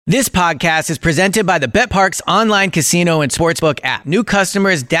This podcast is presented by the BetParks online casino and sportsbook app. New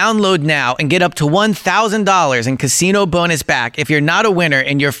customers download now and get up to $1,000 in casino bonus back if you're not a winner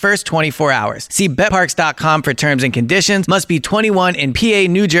in your first 24 hours. See BetParks.com for terms and conditions. Must be 21 in PA,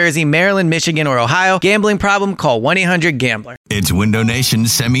 New Jersey, Maryland, Michigan, or Ohio. Gambling problem? Call 1-800-GAMBLER. It's Window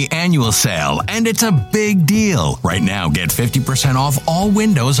Nation's semi-annual sale, and it's a big deal. Right now, get 50% off all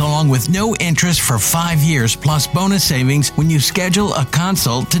windows along with no interest for 5 years plus bonus savings when you schedule a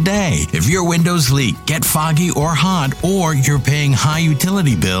consult today. If your windows leak, get foggy or hot, or you're paying high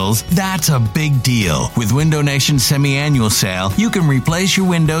utility bills, that's a big deal. With Window Nation's semi-annual sale, you can replace your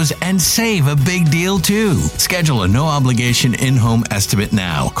windows and save a big deal too. Schedule a no-obligation in-home estimate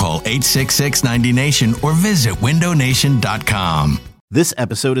now. Call 866-90NATION or visit windownation.com. This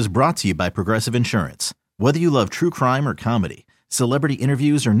episode is brought to you by Progressive Insurance. Whether you love true crime or comedy, celebrity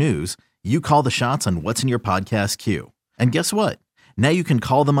interviews or news, you call the shots on what's in your podcast queue. And guess what? Now you can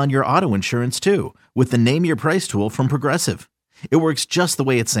call them on your auto insurance too with the Name Your Price tool from Progressive. It works just the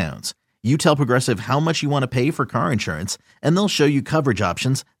way it sounds. You tell Progressive how much you want to pay for car insurance, and they'll show you coverage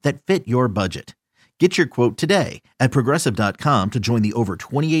options that fit your budget. Get your quote today at Progressive.com to join the over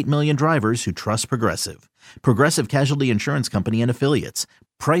 28 million drivers who trust Progressive. Progressive Casualty Insurance Company and Affiliates.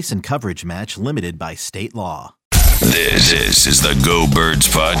 Price and coverage match limited by state law. This is the Go Birds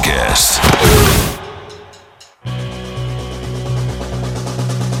Podcast.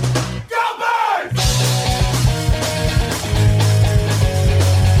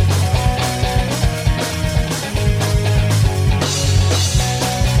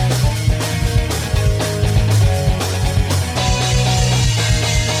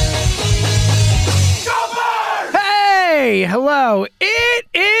 Hello. It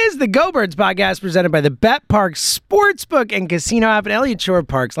is the Go Birds podcast presented by the BetParks Sportsbook and Casino app at Elliott Shore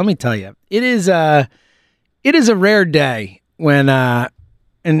Parks. Let me tell you, it is a rare day when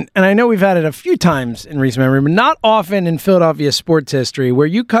and I know we've had it a few times in recent memory, but not often in Philadelphia sports history, where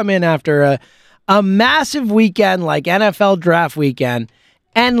you come in after a massive weekend like NFL draft weekend,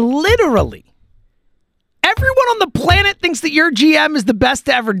 and literally everyone on the planet thinks that your GM is the best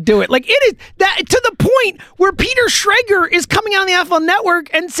to ever do it. Like, it is that to the point where Peter Schrager is coming on the NFL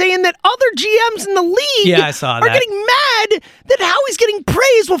Network and saying that other GMs in the league are getting mad that Howie's getting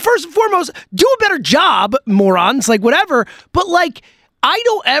praised. Well, first and foremost, do a better job, morons, like whatever. But like, I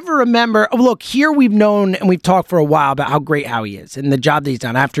don't ever remember. Oh, look, here we've known and we've talked for a while about how great Howie is and the job that he's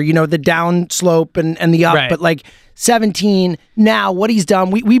done after, the down slope and the up. Right. But like 17 now, what he's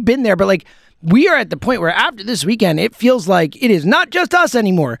done, we've been there. But like, we are at the point where after this weekend, it feels like it is not just us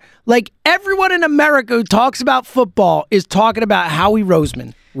anymore. Like, everyone in America who talks about football is talking about Howie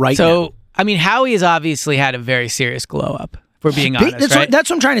Roseman now. So, I mean, Howie has obviously had a very serious glow up, if we're being honest, that's right? That's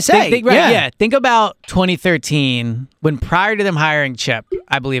what I'm trying to say. Think about 2013, when prior to them hiring Chip,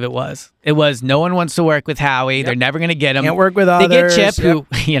 I believe it was no one wants to work with Howie. Yep. They're never going to get him. Can't work with others. They get Chip, who,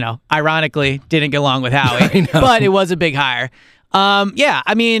 ironically, didn't get along with Howie, but it was a big hire.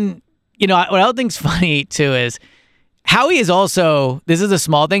 I mean, what I think's funny, too, is Howie is also, this is a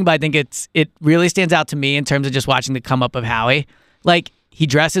small thing, but I think it really stands out to me in terms of just watching the come up of Howie. Like, he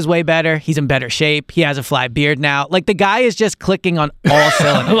dresses way better. He's in better shape. He has a fly beard now. Like, the guy is just clicking on all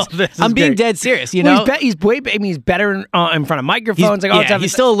cylinders. I'm being dead serious, Well, he's better in front of microphones.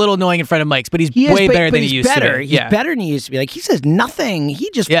 He's still a little annoying in front of mics, but he's way better than he used to be. He's better than he used to be. Like, he says nothing. He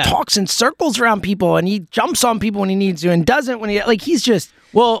just talks in circles around people, and he jumps on people when he needs to and doesn't when he, like, he's just...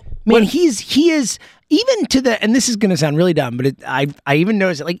 Well, man, he is even to the, and this is going to sound really dumb, but I even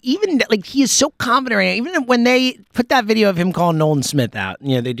noticed it. Like, even like, he is so confident right now. Even when they put that video of him calling Nolan Smith out,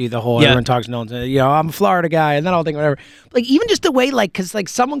 they do the whole everyone talks to Nolan Smith. I'm a Florida guy, and then I'll think whatever. Like, even just the way, like, because like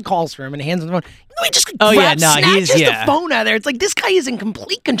someone calls for him and hands him the phone, he just snatches the phone out of there. It's like, this guy is in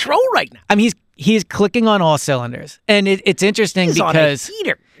complete control right now. I mean, he's clicking on all cylinders, and it's interesting he's because on a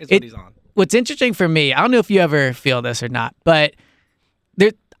heater is what he's on. What's interesting for me, I don't know if you ever feel this or not, but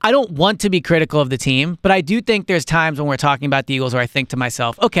I don't want to be critical of the team, but I do think there's times when we're talking about the Eagles where I think to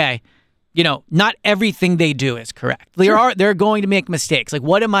myself, okay, not everything they do is correct. They're going to make mistakes. Like,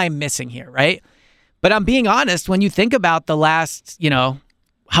 what am I missing here, right? But I'm being honest, when you think about the last,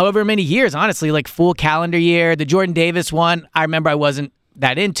 however many years, honestly, like full calendar year, the Jordan Davis one, I remember I wasn't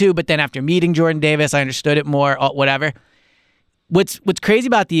that into, but then after meeting Jordan Davis, I understood it more, whatever. What's crazy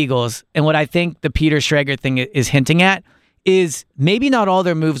about the Eagles, and what I think the Peter Schrager thing is hinting at, is maybe not all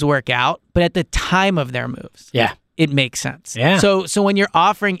their moves work out, but at the time of their moves, it makes sense. Yeah. So when you're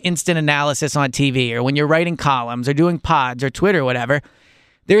offering instant analysis on TV, or when you're writing columns or doing pods or Twitter or whatever,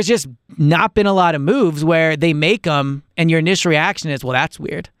 there's just not been a lot of moves where they make them and your initial reaction is, well, that's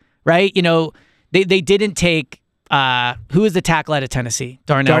weird, right? They didn't take who is the tackle out of Tennessee?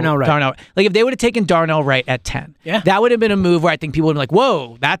 Darnell Wright. Like if they would have taken Darnell Wright at 10, that would have been a move where I think people would be like,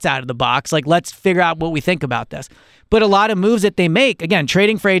 whoa, that's out of the box. Like let's figure out what we think about this. But a lot of moves that they make, again,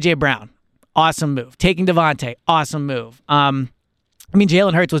 trading for A.J. Brown, awesome move. Taking Devontae, awesome move. I mean,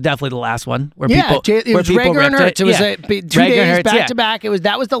 Jalen Hurts was definitely the last one where people it was people Rager and Hurts. It was 2 days Hurts, back to back.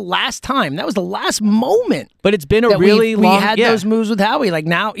 That was the last time. That was the last moment. But it's been a really long. We had those moves with Howie. Like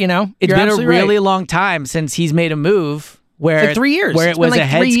now, it's been a really long time since he's made a move where like 3 years, where it was a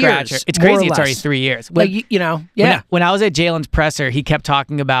head scratcher. It's crazy. It's already 3 years. When I was at Jalen's presser, he kept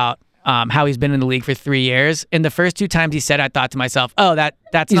talking about how he's been in the league for 3 years. And the first 2 times he said, I thought to myself, oh, that's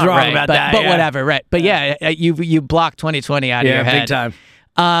he's not wrong right. about but, that. But whatever, right? But you blocked 2020 out of your head. Big time.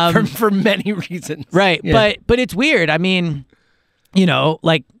 For many reasons. Right. Yeah. But it's weird. I mean,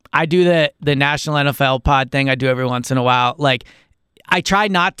 like I do the national NFL pod thing I do every once in a while. Like I try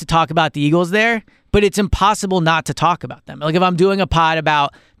not to talk about the Eagles there, but it's impossible not to talk about them. Like if I'm doing a pod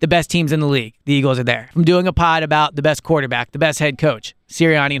about the best teams in the league, the Eagles are there. If I'm doing a pod about the best quarterback, the best head coach,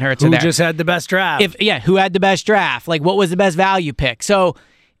 Sirianni and Hurts are there. Who just had the best draft. Who had the best draft? Like what was the best value pick? So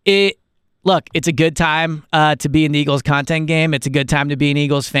Look, it's a good time to be in the Eagles content game. It's a good time to be an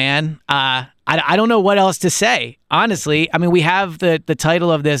Eagles fan. I don't know what else to say, honestly. I mean, we have the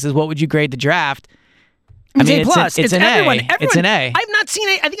title of this is What Would You Grade the Draft? I mean, it's an everyone. A. It's an A. I've not seen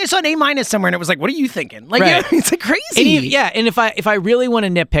it. I think I saw an A- somewhere, and it was like, what are you thinking? Like, it's like crazy. And if I really want to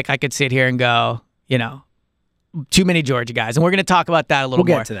nitpick, I could sit here and go, too many Georgia guys, and we're going to talk about that a little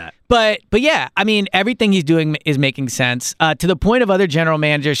more. We'll get to that. But yeah, I mean, everything he's doing is making sense. To the point of other general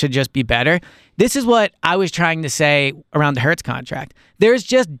managers should just be better. This is what I was trying to say around the Hurts contract. There's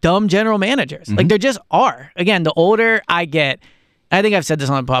just dumb general managers. Like there just are. Again, the older I get, I think I've said this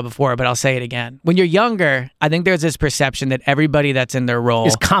on the pod before, but I'll say it again. When you're younger, I think there's this perception that everybody that's in their role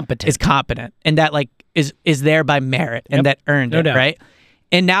is competent, and that like is there by merit and that earned it, doubt. right?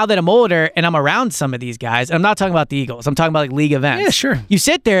 And now that I'm older and I'm around some of these guys, and I'm not talking about the Eagles, I'm talking about like league events. Yeah, sure. You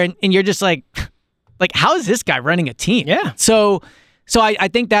sit there and you're just like, how is this guy running a team? Yeah. So I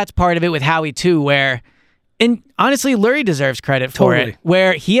think that's part of it with Howie too, where, and honestly, Lurie deserves credit for it,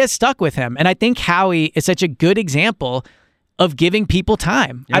 where he has stuck with him. And I think Howie is such a good example of giving people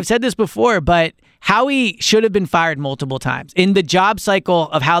time. Yep. I've said this before, but Howie should have been fired multiple times. In the job cycle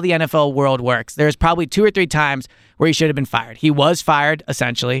of how the NFL world works, there's probably 2 or 3 times where he should have been fired. He was fired,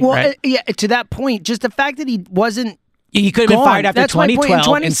 essentially. Well, right? To that point, just the fact that he wasn't He could have been fired after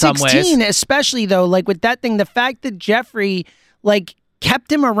 2012 in some ways. 2016, especially, though, like with that thing, the fact that Jeffrey, like,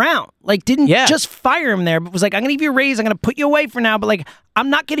 kept him around, like didn't just fire him there, but was like, I'm going to give you a raise, I'm going to put you away for now, but like, I'm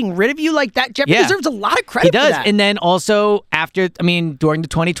not getting rid of you like that. Jeffrey deserves a lot of credit He does. for that. And then also during the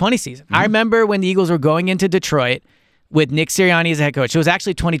 2020 season. I remember when the Eagles were going into Detroit with Nick Sirianni as a head coach. It was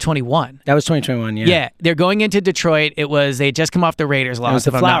actually 2021. That was 2021, yeah. Yeah, they're going into Detroit. They had just come off the Raiders loss,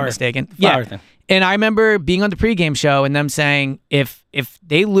 if I'm not mistaken. Flower thing. And I remember being on the pregame show and them saying, if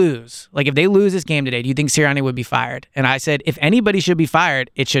they lose this game today, do you think Sirianni would be fired? And I said, if anybody should be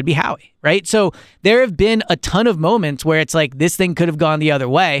fired, it should be Howie, right? So there have been a ton of moments where it's like this thing could have gone the other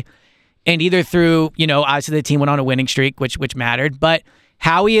way. And either through, obviously the team went on a winning streak, which mattered, but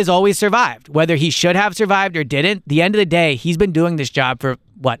Howie has always survived. Whether he should have survived or didn't, the end of the day, he's been doing this job for,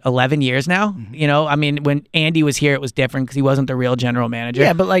 11 years now? I mean, when Andy was here, it was different because he wasn't the real general manager.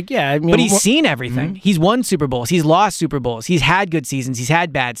 Yeah, but but he's seen everything. He's won Super Bowls. He's lost Super Bowls. He's had good seasons. He's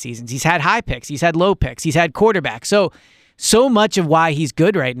had bad seasons. He's had high picks. He's had low picks. He's had quarterbacks. So much of why he's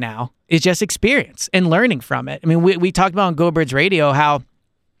good right now is just experience and learning from it. I mean, we talked about on Go Birds Radio how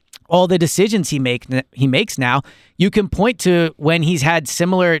all the decisions he makes now, you can point to when he's had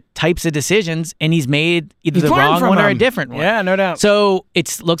similar types of decisions and he's made either the wrong one or a different one. Yeah, no doubt. So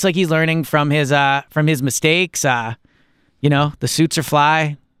it looks like he's learning from his mistakes. The suits are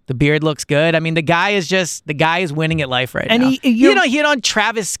fly. The beard looks good. I mean, the guy is winning at life right now. He had on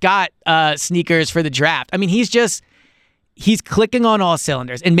Travis Scott sneakers for the draft. I mean, he's clicking on all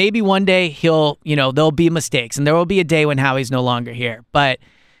cylinders. And maybe one day there'll be mistakes and there will be a day when Howie's no longer here. But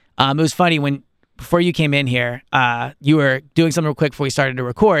it was funny before you came in here, you were doing something real quick before we started to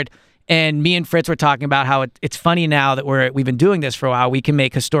record, and me and Fritz were talking about how it's funny now that we've been doing this for a while. We can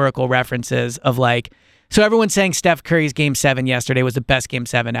make historical references of so everyone's saying Steph Curry's Game 7 yesterday was the best Game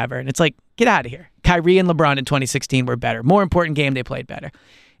 7 ever, and it's like, get out of here. Kyrie and LeBron in 2016 were better. More important game, they played better.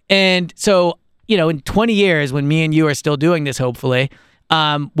 And so, in 20 years, when me and you are still doing this, hopefully,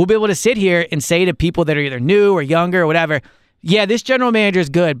 we'll be able to sit here and say to people that are either new or younger or whatever, yeah, this general manager is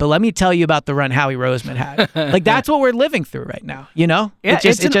good, but let me tell you about the run Howie Roseman had. Like, that's what we're living through right now, you know? Yeah,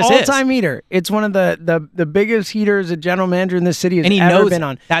 it's an all-time heater. It's one of the biggest heaters a general manager in this city has ever been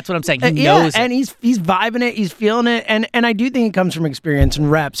on. That's what I'm saying. He knows it. And he's vibing it. He's feeling it. And I do think it comes from experience and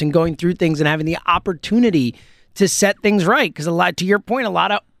reps and going through things and having the opportunity to set things right. Because to your point, a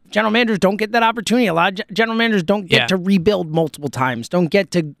lot of general managers don't get that opportunity. A lot of general managers don't get to rebuild multiple times, don't get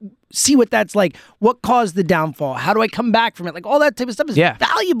to see what that's like. What caused the downfall? How do I come back from it? Like, all that type of stuff is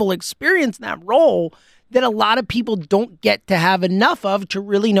valuable experience in that role that a lot of people don't get to have enough of to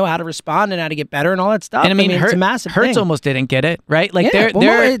really know how to respond and how to get better and all that stuff. And I mean, it's a massive Hurts thing. almost didn't get it, right? Like,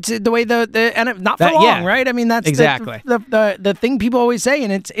 it's the way and not for long, right? I mean, that's exactly the thing people always say,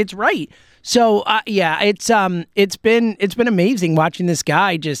 and it's right. So it's been amazing watching this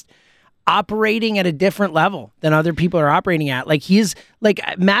guy just operating at a different level than other people are operating at. Like, he's like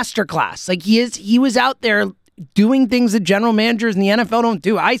masterclass. Like, he was out there doing things that general managers in the NFL don't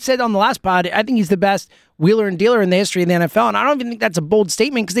do. I said on the last pod, I think he's the best wheeler and dealer in the history of the NFL, and I don't even think that's a bold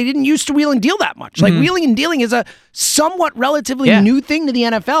statement because they didn't used to wheel and deal that much. Like, wheeling and dealing is a somewhat relatively new thing to the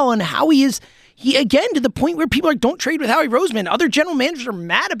NFL, and Howie is. He, again, to the point where people are like, don't trade with Howie Roseman. Other general managers are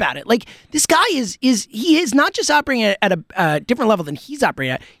mad about it. Like, this guy is not just operating at a different level than he's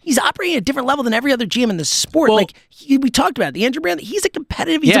operating at. He's operating at a different level than every other GM in the sport. Well, we talked about it. The Andrew Brand, he's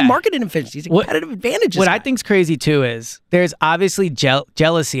a marketing efficiency. He's a competitive advantage. What I think's crazy, too, is there's obviously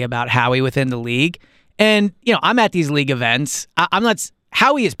jealousy about Howie within the league. And, you know, I'm at these league events. I'm not...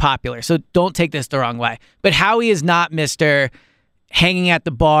 Howie is popular, so don't take this the wrong way. But Howie is not Mr. hanging at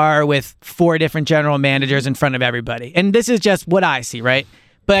the bar with 4 different general managers in front of everybody. And this is just what I see, right?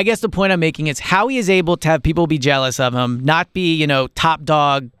 But I guess the point I'm making is Howie is able to have people be jealous of him, not be, you know, top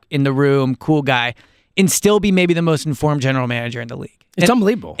dog in the room, cool guy, and still be maybe the most informed general manager in the league. It's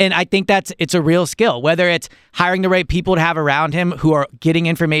unbelievable. And I think it's a real skill, whether it's hiring the right people to have around him who are getting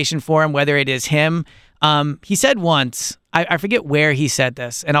information for him, whether it is him. He said once, I forget where he said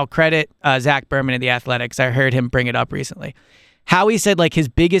this, and I'll credit Zach Berman of The Athletic, because I heard him bring it up recently. Howie said, like, his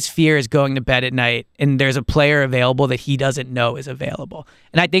biggest fear is going to bed at night and there's a player available that he doesn't know is available.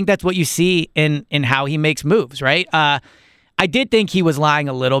 And I think that's what you see in how he makes moves, right? I did think he was lying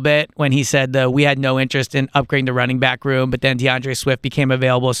a little bit when he said that we had no interest in upgrading the running back room, but then DeAndre Swift became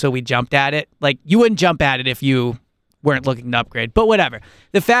available, so we jumped at it. Like, you wouldn't jump at it if you weren't looking to upgrade. But whatever.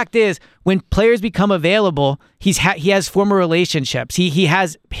 The fact is, when players become available, he has former relationships. He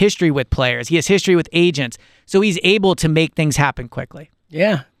has history with players. He has history with agents. So he's able to make things happen quickly.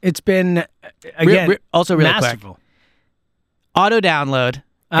 Yeah. It's been, again, also really masterful. quick. Auto download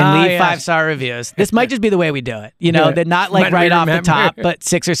and leave 5-star reviews. This might just be the way we do it. You know, they're not like right off the top, but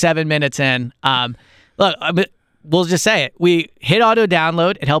 6 or 7 minutes in. Look, we'll just say it. We hit auto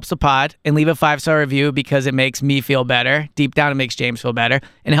download. It helps the pod, and leave a 5-star review because it makes me feel better. Deep down, it makes James feel better,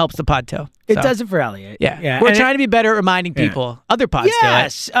 and it helps the pod too. It does it for Elliot. Yeah. We're trying to be better at reminding people. Other pods do it.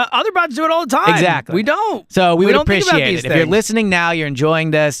 Yes. Other pods do it all the time. Exactly. We don't. So we would don't think about appreciate these it. If you're things. listening now, you're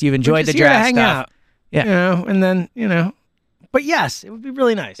enjoying this, you've enjoyed the We're just here to draft hang stuff. out. Yeah. You know, and then, you know. But yes, it would be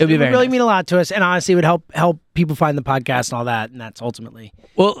really nice. It would really nice. mean a lot to us, and honestly, it would help people find the podcast and all that, and that's ultimately,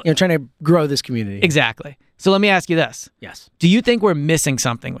 trying to grow this community. Exactly. So let me ask you this. Yes. Do you think we're missing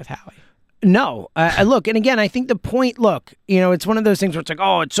something with Howie? No. Look, and again, I think the point, it's one of those things where it's like,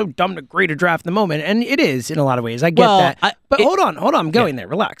 oh, it's so dumb to grade a draft in the moment, and it is in a lot of ways. I get that. But hold on, I'm going there.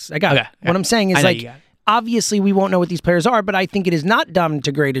 Relax. I got it. What I'm saying is, like, obviously we won't know what these players are, but I think it is not dumb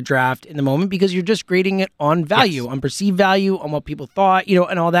to grade a draft in the moment because you're just grading it on value, on perceived value, on what people thought,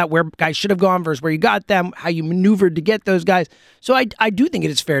 and all that, where guys should have gone versus where you got them, how you maneuvered to get those guys. So I do think it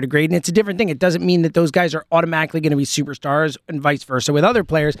is fair to grade, and it's a different thing. It doesn't mean that those guys are automatically going to be superstars and vice versa with other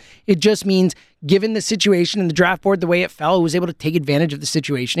players. It just means, given the situation and the draft board, the way it fell, it was able to take advantage of the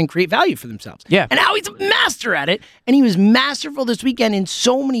situation and create value for themselves. Yeah. And now he's a master at it, and he was masterful this weekend in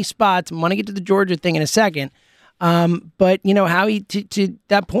so many spots. I'm going to get to the Georgia thing in a second. But, Howie, to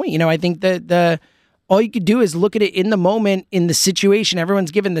that point, I think that all you could do is look at it in the moment, in the situation.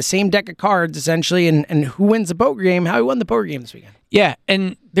 Everyone's given the same deck of cards, essentially, and who wins the poker game, Howie won the poker game this weekend. Yeah,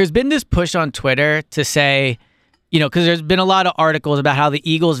 and there's been this push on Twitter to say, because there's been a lot of articles about how the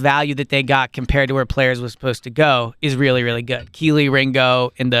Eagles' value that they got compared to where players were supposed to go is really, really good. Keely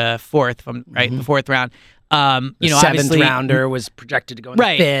Ringo in the fourth, the fourth round. The seventh rounder was projected to go in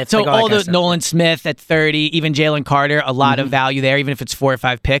the fifth. So all those Nolan Smith at 30, even Jalen Carter, a lot of value there, even if it's 4 or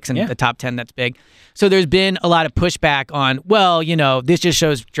 5 picks in the top 10, that's big. So there's been a lot of pushback on, this just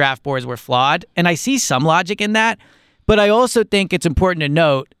shows draft boards were flawed. And I see some logic in that. But I also think it's important to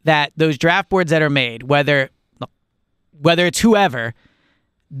note that those draft boards that are made, whether it's whoever,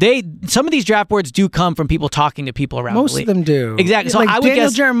 some of these draft boards do come from people talking to people around Most the league. of them do. Exactly. So like I would Daniel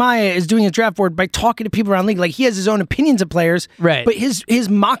guess Jeremiah is doing a draft board by talking to people around the league. Like he has his own opinions of players. Right. But his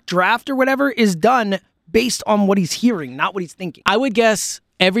mock draft or whatever is done based on what he's hearing, not what he's thinking. I would guess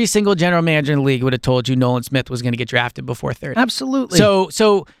every single general manager in the league would have told you Nolan Smith was going to get drafted before 30. Absolutely.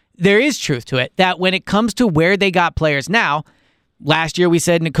 So there is truth to it, that when it comes to where they got players now, last year we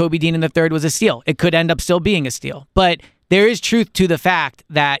said Nakobe Dean in the third was a steal. It could end up still being a steal. But there is truth to the fact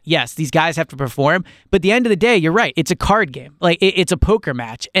that, yes, these guys have to perform. But at the end of the day, you're right. It's a card game. Like, it's a poker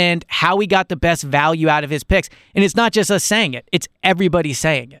match. And Howie got the best value out of his picks. And it's not just us saying it. It's everybody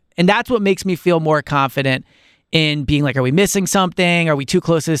saying it. And that's what makes me feel more confident in being like, are we missing something? Are we too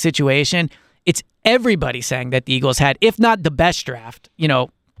close to the situation? It's everybody saying that the Eagles had, if not the best draft,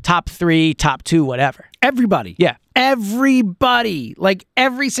 top 3, top 2, whatever. Everybody. Yeah. Everybody. Like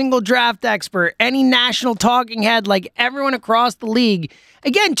every single draft expert, any national talking head, like everyone across the league.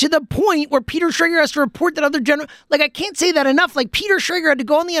 Again, to the point where Peter Schrager has to report that other general. Like, I can't say that enough. Like, Peter Schrager had to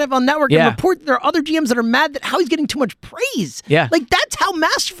go on the NFL Network and report that there are other GMs that are mad that Howie's getting too much praise. Yeah. Like, that's how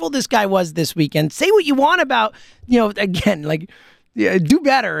masterful this guy was this weekend. Say what you want about, again, like, yeah, do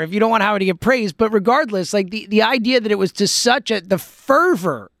better if you don't want Howie to get praised. But regardless, like, the idea that it was to the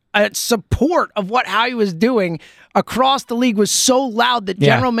fervor, support of what Howie was doing across the league was so loud that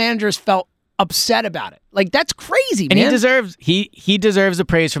general managers felt upset about it. Like, that's crazy, and man. he deserves the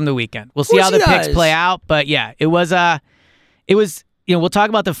praise from the weekend. We'll see how the picks play out, but yeah, it was we'll talk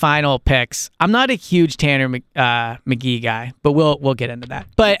about the final picks. I'm not a huge Tanner McGee guy, but we'll get into that.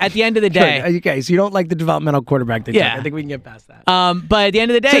 But at the end of the day, okay, so you don't like the developmental quarterback thing. I think we can get past that. But at the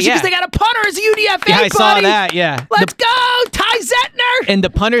end of the day, because they got a punter as a UDFA, I saw that. Yeah, let's go, Ty Zettner. And the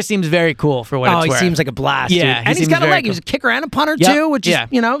punter seems very cool for what it's worth. He seems like a blast. Yeah, dude. And he's got a leg. Cool. He's a kicker and a punter too, which is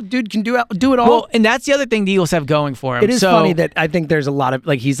dude can do it all. Well, and that's the other thing the Eagles have going for him. It is funny that I think there's a lot of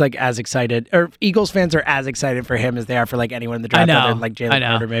he's like as excited, or Eagles fans are as excited for him as they are for like anyone in the draft. I know. Other than like Jalen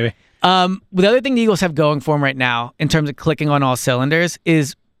Carter, maybe. The other thing the Eagles have going for him right now, in terms of clicking on all cylinders,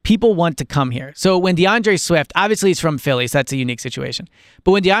 is people want to come here. So when DeAndre Swift, obviously he's from Philly, so that's a unique situation.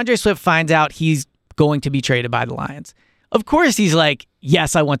 But when DeAndre Swift finds out he's going to be traded by the Lions, of course he's like,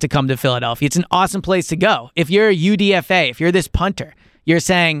 yes, I want to come to Philadelphia. It's an awesome place to go. If you're a UDFA, if you're this punter, you're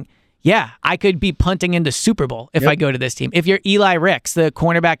saying, yeah, I could be punting into Super Bowl if I go to this team. If you're Eli Ricks, the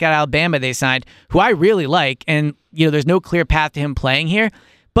cornerback out of Alabama they signed, who I really like, and there's no clear path to him playing here,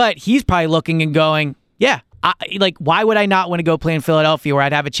 but he's probably looking and going, yeah, why would I not want to go play in Philadelphia where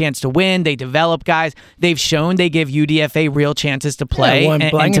I'd have a chance to win? They develop guys. They've shown they give UDFA real chances to play and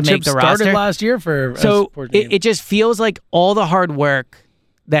to make the roster. Started last year for so it just feels like all the hard work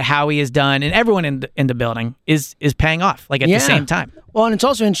that Howie has done and everyone in the building is paying off at the same time. Well, and it's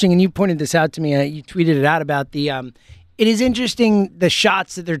also interesting, and you pointed this out to me. You tweeted it out about the. It is interesting the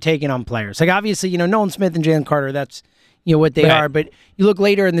shots that they're taking on players. Like obviously, Nolan Smith and Jalen Carter. That's what they are. But you look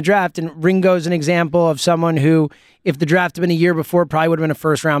later in the draft, and Ringo's an example of someone who, if the draft had been a year before, probably would have been a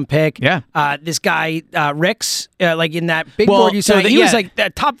first-round pick. Yeah. This guy, Ricks, in that big board you signed, he was like a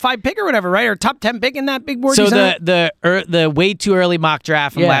top 5 pick or whatever, right? Or top 10 pick in that big board. So you signed? the way too early mock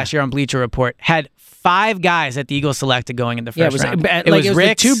draft from last year on Bleacher Report had 5 guys that the Eagles selected going in the first round. It was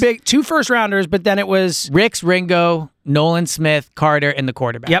Ricks, two first-rounders, but then it was Ricks, Ringo, Nolan Smith, Carter, and the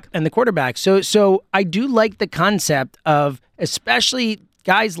quarterback. Yep, and the quarterback. So I do like the concept of, especially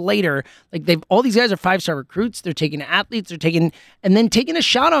guys later, all these guys are 5-star recruits. They're taking athletes, taking a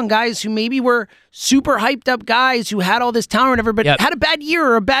shot on guys who maybe were super hyped up guys who had all this talent or whatever, but had a bad year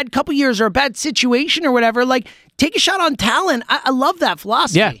or a bad couple years or a bad situation or whatever. Take a shot on talent. I love that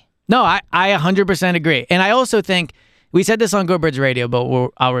philosophy. Yeah. No, I 100% agree. And I also think, we said this on Go Birds Radio,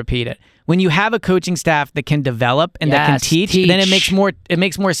 but I'll repeat it. When you have a coaching staff that can develop and that can teach, then it makes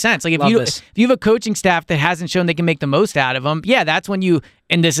more sense. Like if you have a coaching staff that hasn't shown they can make the most out of them, that's when you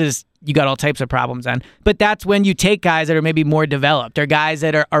got all types of problems then. But that's when you take guys that are maybe more developed or guys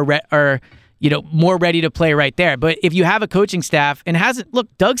that are more ready to play right there. But if you have a coaching staff and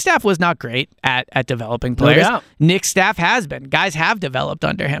Doug's staff was not great at developing players. No doubt. Nick's staff has been. Guys have developed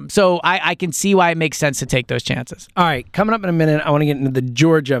under him. So I can see why it makes sense to take those chances. All right, coming up in a minute, I want to get into the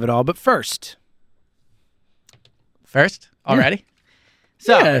Georgia of it all. But first? Already?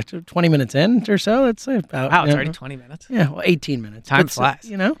 So 20 minutes in or so. Let's say about. Wow, it's already 20 minutes. Yeah, well, 18 minutes. Time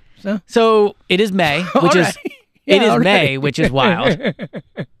flies. So it is May, which is May, which is wild.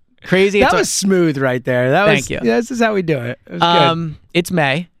 Crazy. That was smooth right there. Thank you. Yeah, this is how we do it. It was good. It's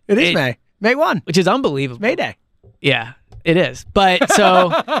May. It is May. May 1. Which is unbelievable. May Day. Yeah, it is. But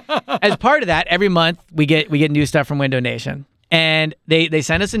so as part of that, every month we get new stuff from Window Nation. And they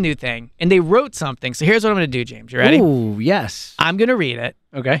sent us a new thing, and they wrote something. So here's what I'm going to do, James. You ready? Ooh, yes. I'm going to read it,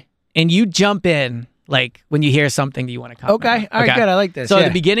 Okay. and you jump in like when you hear something that you want to comment Okay. on. All right, good. I like this. So yeah.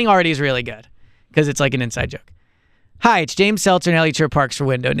 the beginning already is really good because it's like an inside joke. Hi, it's James Seltzer and Elliot Shore Parks for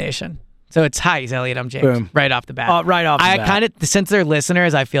Window Nation. So it's hi, he's Elliot, I'm James. Boom. Right off the bat. Right off the bat. I kind of, since they're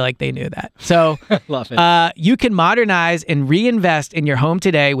listeners, I feel like they knew that. So Love it. you can modernize and reinvest in your home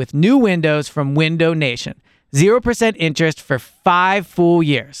today with new windows from Window Nation. 0% interest for 5 full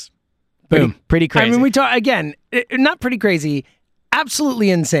years. Boom. Pretty crazy. I mean, we talk again. Not pretty crazy. Absolutely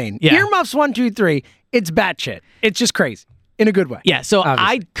insane. Yeah. Earmuffs 1, 2, 3. It's batshit. It's just crazy in a good way. Yeah, so obviously.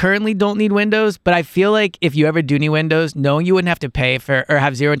 I currently don't need windows, but I feel like if you ever do need windows, knowing you wouldn't have to pay for or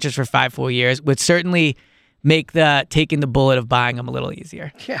have 0 interest for 5 full years would certainly make taking the bullet of buying them a little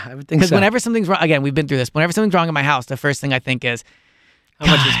easier. Yeah, I would think Because so. whenever something's wrong, again, we've been through this. Whenever something's wrong in my house, the first thing I think is, How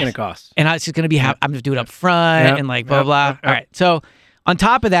much is it going to cost? and it's just going to be, I'm going to do it up front Yep, and like blah, yep, blah. yep, yep. All right. So on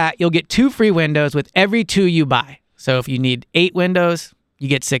top of that, you'll get 2 free windows with every 2 you buy. So if you need 8 windows, you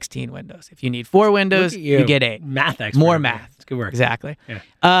get 16 windows. If you need 4 windows, Look at you get 8. Math expert. More over math. there. It's good work. Exactly.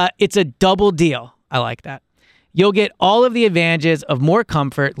 Yeah. It's a double deal. I like that. You'll get all of the advantages of more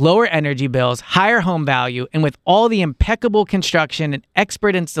comfort, lower energy bills, higher home value, and with all the impeccable construction and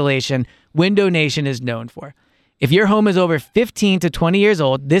expert installation Window Nation is known for. If your home is over 15 to 20 years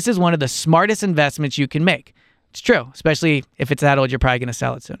old, this is one of the smartest investments you can make. It's true, especially if it's that old, you're probably going to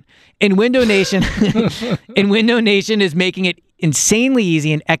sell it soon. And Window Nation, Window Nation is making it insanely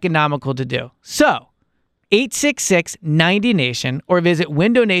easy and economical to do. So, 866-90-NATION or visit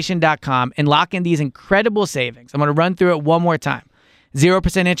windownation.com and lock in these incredible savings. I'm going to run through it one more time.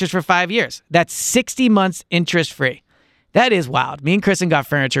 0% interest for 5 years. That's 60 months interest free. That is wild. Me and Kristen got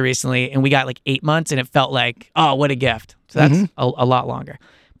furniture recently, and we got like 8 months, and it felt like, oh, what a gift. So that's a lot longer.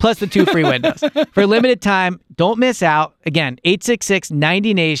 Plus the 2 free windows. For a limited time, don't miss out. Again,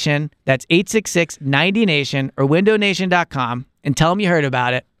 866-90-NATION. That's 866-90-NATION or windownation.com and tell them you heard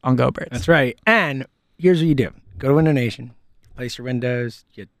about it on Go Birds. That's right. And here's what you do. Go to Window Nation, place your windows,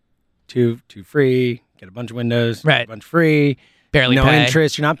 get two free, get a bunch of windows, Right. a bunch free. Barely no pay.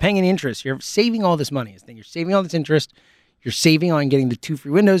 interest. You're not paying any interest. You're saving all this money. You're saving all this interest. You're saving on getting the 2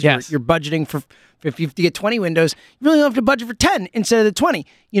 free windows. Yes. You're budgeting for, if you have to get 20 windows, you really don't have to budget for 10 instead of the 20.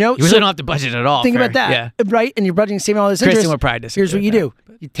 You know, You really don't have to budget at all. think for- about that, Yeah. right? And you're budgeting, saving all this Kristen interest. would probably disagree Here's what with you that,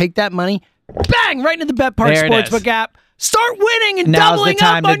 do: you take that money, bang, right into the Bet Park There it Sportsbook is. app. Start winning and Now's the doubling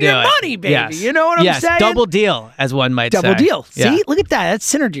time up to on do your it. money, baby. Yes. You know what I'm yes. saying? Double deal, as one might say. Double deal. Yeah. See, look at that.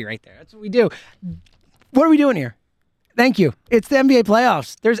 That's synergy right there. That's what we do. What are we doing here? Thank you. It's the NBA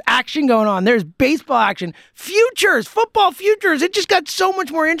playoffs. There's action going on. There's baseball action. Futures, football futures. It just got so much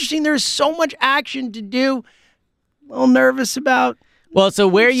more interesting. There's so much action to do. A little nervous about. Well, so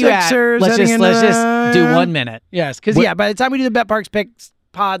where are you Sixers at? Let's heading just into- do 1 minute. Yes, because by the time we do the Bet Parks picks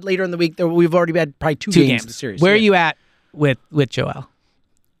pod later in the week, we've already had probably two games in the series. Where are you at with Joel?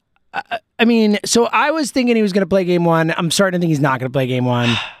 I mean, so I was thinking he was going to play game 1. I'm starting to think he's not going to play game 1.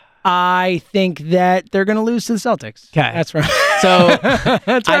 I think that they're going to lose to the Celtics. Okay. That's right. So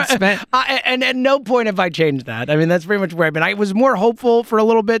That's I've right. spent And at no point have I changed that. I mean, that's pretty much where I've been. I was more hopeful for a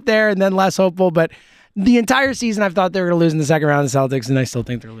little bit there and then less hopeful, but the entire season I've thought they were going to lose in the second round of the Celtics, and I still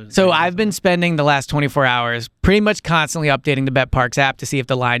think they're losing. So I've been spending the last 24 hours pretty much constantly updating the Bet Parks app to see if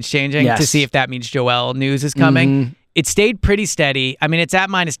the line's changing, Yes. to see if that means Joel news is coming. It stayed pretty steady. I mean, it's at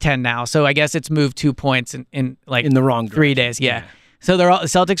 -10 now, so I guess it's moved 2 points in the wrong 3 direction. days. Yeah. So the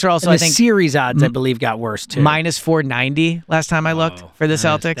Celtics are also, And I the think, series odds, I believe, got worse too. -490 last time I looked for the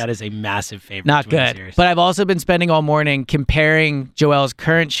Celtics. That is a massive favorite. Not to win the good. series. But I've also been spending all morning comparing Joel's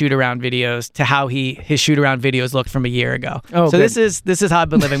current shoot-around videos to how his shoot-around videos looked from a year ago. Oh, so good. this is how I've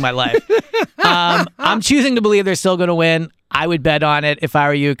been living my life. I'm choosing to believe they're still going to win. I would bet on it if I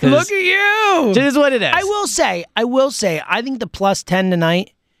were you. Cause Look at you. it is what it is. I will say, I think the +10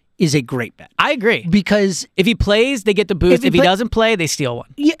 tonight is a great bet I agree. because If he plays, they get the boost. If he play- doesn't play, they steal one.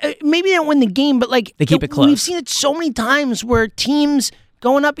 yeah, maybe they don't win the game, but like They keep it close. We've seen it so many times where teams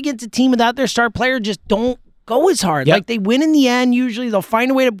going up against a team without their star player just don't go as hard. Yep. Like they win in the end. Usually they'll find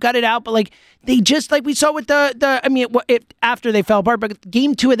a way to gut it out, but like they just like we saw with after they fell apart. But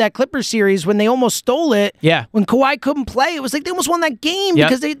game 2 of that Clippers series when they almost stole it. Yeah. When Kawhi couldn't play, it was like they almost won that game Yep.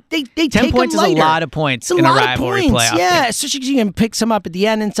 because they 10 take points them is a lighter. lot of points It's a in a lot of rivalry points, playoff yeah, game. especially because you can pick some up at the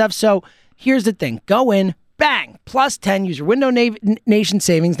end and stuff. So here's the thing: go in, bang, +10. Use your Window Nation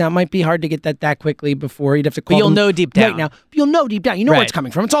savings. Now it might be hard to get that quickly before you'd have to call. you'll them know deep right down. now. You'll know deep down. You know where Right. it's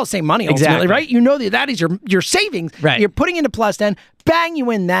coming from. It's all the same money ultimately, Exactly. right? You know that is your savings. Right. You're putting into +10. Bang, you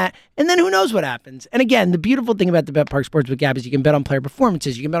win that, and then who knows what happens. And again, the beautiful thing about the Bet Park Sportsbook app is you can bet on player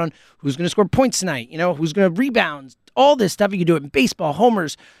performances. You can bet on who's going to score points tonight. You know who's going to rebounds, all this stuff. You can do it in baseball,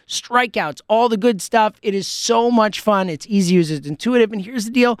 homers, strikeouts, all the good stuff. It is so much fun. It's easy to use. It's intuitive. And here's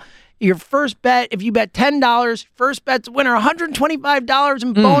the deal. Your first bet, if you bet $10, first bet's a winner, $125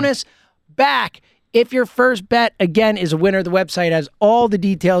 in bonus back. If your first bet, again, is a winner, the website has all the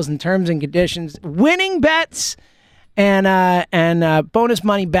details and terms and conditions, winning bets, and bonus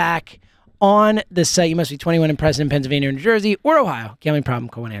money back on the site. You must be 21 and present in Pennsylvania or New Jersey or Ohio. Gambling problem,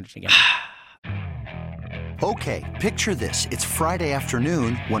 call 1-800 again. Okay, picture this. It's Friday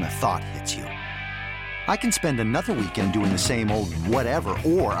afternoon when a thought hits you. I can spend another weekend doing the same old whatever,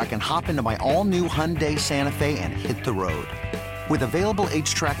 or I can hop into my all-new Hyundai Santa Fe and hit the road. With available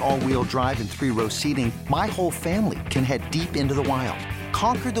H-Track all-wheel drive and 3-row seating, my whole family can head deep into the wild.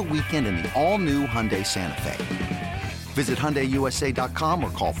 Conquer the weekend in the all-new Hyundai Santa Fe. Visit HyundaiUSA.com or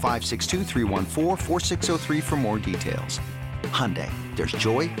call 562-314-4603 for more details. Hyundai, there's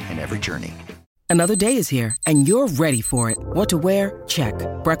joy in every journey. Another day is here, and you're ready for it. What to wear? Check.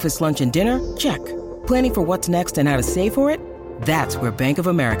 Breakfast, lunch, and dinner? Check. Planning for what's next and how to save for it? That's where Bank of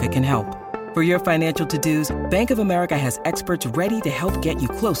America can help. For your financial to-dos, Bank of America has experts ready to help get you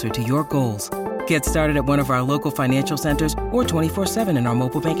closer to your goals. Get started at one of our local financial centers or 24/7 in our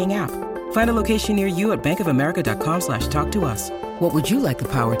mobile banking app. Find a location near you at bankofamerica.com/talktous. What would you like the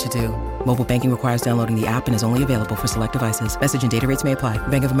power to do? Mobile banking requires downloading the app and is only available for select devices. Message and data rates may apply.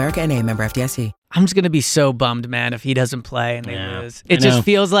 Bank of America N.A., member FDIC. I'm just going to be so bummed, man, if he doesn't play and they lose. It just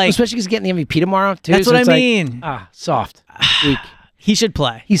feels like... Especially because he's getting the MVP tomorrow, too. That's so what I it's mean. Soft. Weak. He should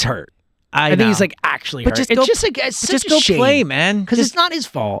play. He's hurt. I think he's like actually hurt. It's just like it's such a shame. Play, man. Because it's not his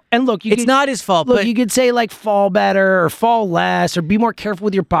fault. And look, it's not his fault. Look, but you could say like fall better or fall less or be more careful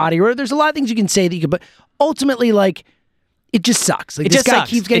with your body. Or there's a lot of things you can say that you could. But ultimately, like it just sucks. Like this guy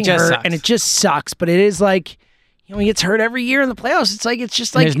keeps getting hurt, and it just sucks. But it is like he gets hurt every year in the playoffs. It's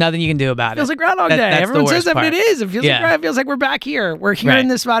just like there's nothing you can do about it. Feels like Groundhog Day. Everyone says that, but it is. It feels it feels like we're back here. We're here in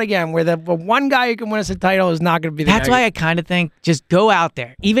this spot again, where the one guy who can win us a title is not going to be the That's why I kind of think just go out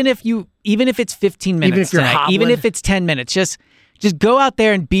there, even if it's 15 minutes, even if you're tonight, even if it's 10 minutes, just go out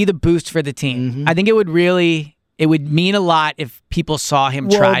there and be the boost for the team. Mm-hmm. I think it would mean a lot if people saw him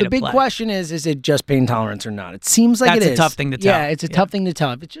try to play. Well, the big question is it just pain tolerance or not? It seems like That's it is. a tough thing to tell. Yeah, it's a tough thing to tell.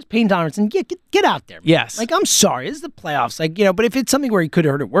 If it's just pain tolerance, and get out there. Man. Yes. Like, I'm sorry. This is the playoffs. Like, but if it's something where he could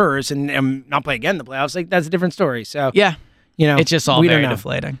have hurt it worse and not play again in the playoffs, like, that's a different story. So, yeah. It's just all very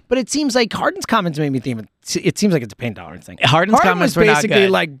deflating. But it seems like Harden's comments made me think it seems like it's a pain tolerance thing. Harden's comments were basically not good.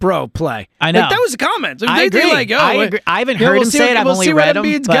 like, bro, play. I know. Like, that was the comments. I agree. I agree. I haven't heard him say it. I've only read him.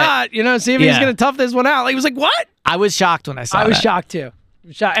 We'll see what Embiid's got. See if he's going to tough this one out. Like, he was like, what? I was shocked when I saw that. I was shocked, too.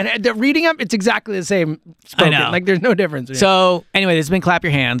 And reading up, it's exactly the same spoken. I know. Like, there's no difference. So, anyway, this has been Clap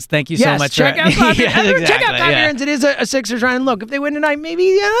Your Hands. Thank you so much. Check out Clap Your Hands. Exactly, Check out Clap Your Hands. It is a Sixers run. Look, if they win tonight, maybe,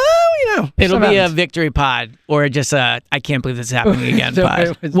 it'll be a victory pod or just I can't believe this is happening again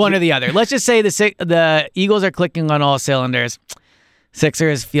pod. One or the other. Let's just say the Eagles are clicking on all cylinders.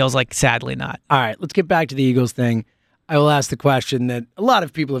 Sixers feels like sadly not. All right, let's get back to the Eagles thing. I will ask the question that a lot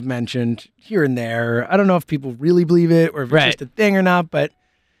of people have mentioned here and there. I don't know if people really believe it or if it's just a thing or not, but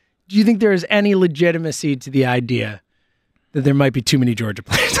do you think there is any legitimacy to the idea that there might be too many Georgia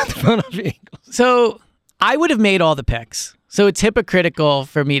players on the Philadelphia Eagles? So I would have made all the picks. So it's hypocritical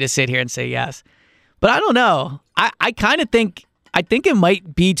for me to sit here and say yes. But I don't know. I kind of think it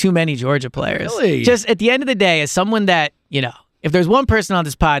might be too many Georgia players. Really? Just at the end of the day, as someone that, if there's one person on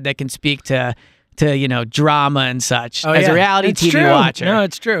this pod that can speak to drama and such, as a reality TV watcher. No,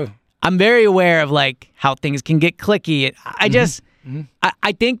 it's true. I'm very aware of like how things can get clicky.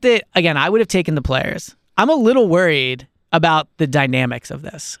 I think that, again, I would have taken the players. I'm a little worried about the dynamics of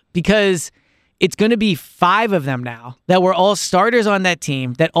this because it's going to be 5 of them now that were all starters on that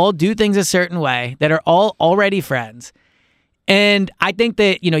team that all do things a certain way, that are all already friends. And I think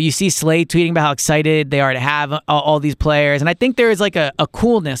that, you see Slade tweeting about how excited they are to have all these players. And I think there is like a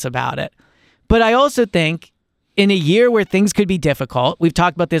coolness about it. But I also think in a year where things could be difficult, we've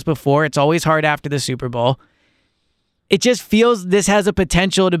talked about this before, it's always hard after the Super Bowl. It just feels this has a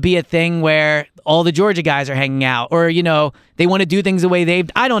potential to be a thing where all the Georgia guys are hanging out or, they want to do things the way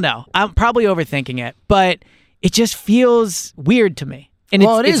I don't know. I'm probably overthinking it, but it just feels weird to me. And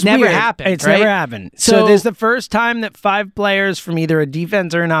it's never happened. It's never happened. So there's the first time that 5 players from either a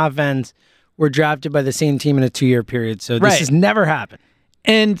defense or an offense were drafted by the same team in a 2-year period. So this has never happened.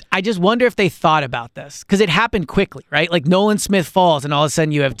 And I just wonder if they thought about this because it happened quickly, right? Like Nolan Smith falls and all of a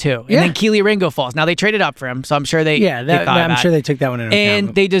sudden you have 2. And then Keely Ringo falls. Now they traded up for him, so I'm sure they I'm sure they took that one into account.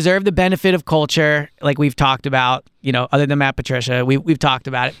 And they deserve the benefit of culture like we've talked about, other than Matt Patricia. We've talked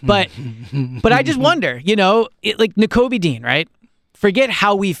about it. But I just wonder, like Nakobe Dean, right? Forget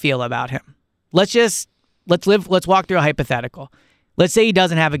how we feel about him. Let's just let's walk through a hypothetical. Let's say he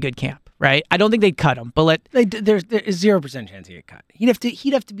doesn't have a good camp, right? I don't think they'd cut him, but there's 0% chance he'd get cut.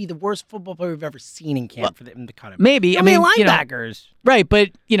 He'd have to be the worst football player we've ever seen in camp for them to cut him. Maybe. I mean, linebackers. Right, but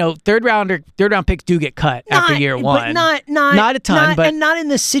third round picks do get cut after year one. But not a ton, but and not in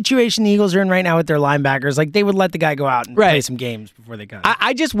the situation the Eagles are in right now with their linebackers. Like they would let the guy go out and play some games before they cut him.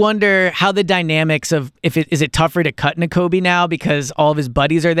 I just wonder how the dynamics of is it tougher to cut Nakobe now because all of his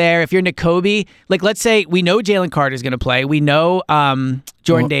buddies are there. If you're Nakobe, like let's say we know Jalen Carter's going to play, we know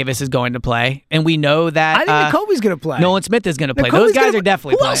Jordan Davis is going to play, and we know that I think Nakobe's going to play. Nolan Smith is going to play. Those guys are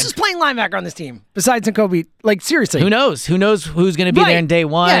definitely playing. Who else is playing linebacker on this team besides Nakobe? Like seriously, who knows? Who knows who's going to be there in day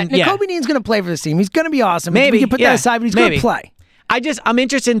one? Yeah, Nakobe Dean's going to play for this team. He's going to be awesome. Maybe we can put that aside, but he's going to play. I'm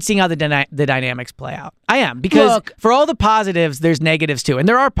interested in seeing how the dynamics play out. I am, because for all the positives, there's negatives too, and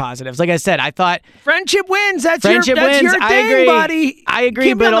there are positives. Like I said, I thought friendship wins. That's your thing, I agree. buddy. I agree,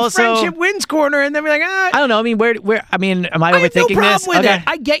 Keep but on also the friendship wins corner, and then be like, I don't know. I mean, where? I mean, am I overthinking this? I have no problem with it.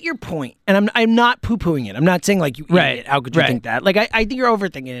 I get your point, and I'm not poo-pooing it. I'm not saying like you idiot. How could you think that? Like I think you're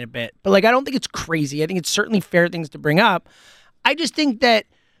overthinking it a bit, but like I don't think it's crazy. I think it's certainly fair things to bring up. I just think that.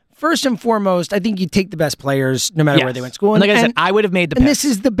 First and foremost, I think you take the best players no matter where they went to school. And like I said, I would have made the pick. And this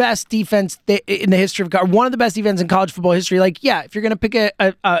is the best defense in the history of one of the best defenses in college football history. Like, yeah, if you're going to pick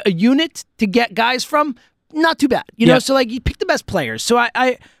a unit to get guys from, not too bad. You know, so like you pick the best players. So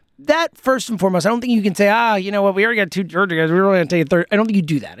I that first and foremost, I don't think you can say, you know what, we already got 2 Georgia guys. We're really going to take a third. I don't think you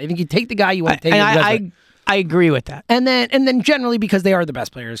do that. I think you take the guy you want to take. I agree with that. And then generally because they are the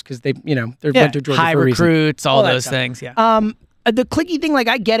best players because they, they're went to Georgia high for a recruits, reason. all those things. Yeah. The clicky thing, like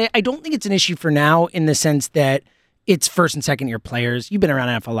I get it. I don't think it's an issue for now in the sense that it's first and second year players. You've been around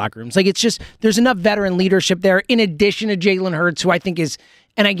NFL locker rooms. Like it's just, there's enough veteran leadership there in addition to Jalen Hurts, who I think is,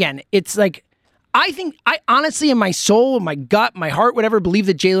 and again, it's like, I honestly, in my soul, my gut, my heart, whatever, believe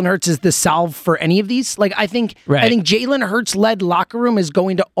that Jalen Hurts is the salve for any of these. Like, I think Jalen Hurts-led locker room is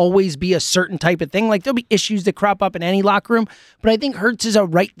going to always be a certain type of thing. Like, there'll be issues that crop up in any locker room, but I think Hurts is a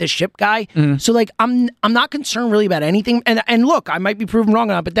right-the-ship guy. So, like, I'm not concerned really about anything. And look, I might be proven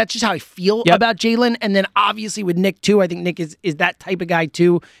wrong on it, but that's just how I feel about Jalen. And then, obviously, with Nick, too, I think Nick is that type of guy,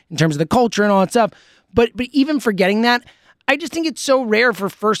 too, in terms of the culture and all that stuff. But even forgetting that, I just think it's so rare for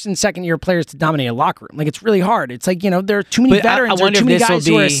first and second year players to dominate a locker room. Like, it's really hard. It's like, there are too many veterans, there are too many guys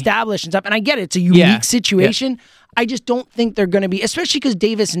who are established and stuff. And I get it. It's a unique situation. Yeah. I just don't think they're going to be, especially because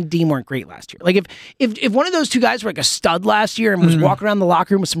Davis and Dean weren't great last year. Like, if one of those two guys were like a stud last year and was walking around the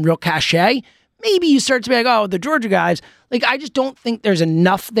locker room with some real cachet, maybe you start to be like, oh, the Georgia guys. Like, I just don't think there's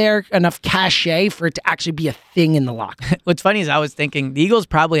enough cachet for it to actually be a thing in the locker. What's funny is I was thinking the Eagles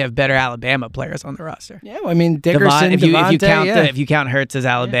probably have better Alabama players on the roster. Yeah, well, I mean, Dickerson, if you count Hurts as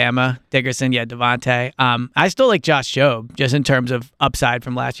Alabama, Dickerson, Devontae. I still like Josh Jobe just in terms of upside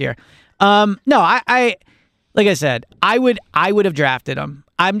from last year. No, I like I said, I would have drafted him.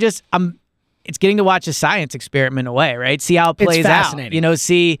 It's getting to watch a science experiment away, right? See how it plays out.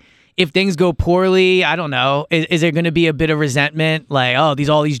 See. If things go poorly, I don't know. Is there going to be a bit of resentment? Like, oh,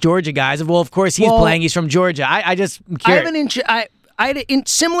 all these Georgia guys. Well, of course he's playing. He's from Georgia. I'm curious. I had a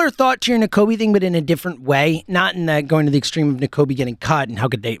similar thought to your Nakobe thing, but in a different way. Not in that going to the extreme of Nakobe getting cut and how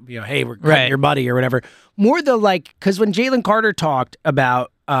could they, hey, we're cutting your buddy or whatever. More the because when Jalen Carter talked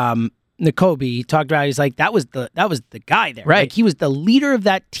about Nakobe, he talked about, he's like, that was the guy there. Right. Like, he was the leader of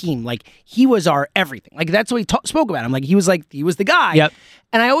that team. Like, he was our everything. Like, that's what he spoke about him. Like, he was the guy. Yep.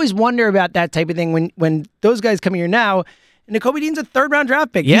 And I always wonder about that type of thing when those guys come here now. Nakobe Dean's a third-round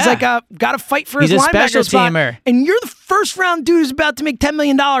draft pick. Yeah. He's like, got to fight for his linebacker special spot. Teamer. And you're the first-round dude who's about to make $10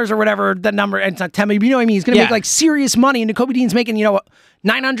 million or whatever the number. And it's not $10 million, but you know what I mean? He's going to make, like, serious money. And Nakobe Dean's making,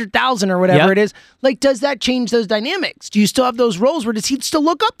 $900,000 or whatever it is. Like, does that change those dynamics? Do you still have those roles where does he still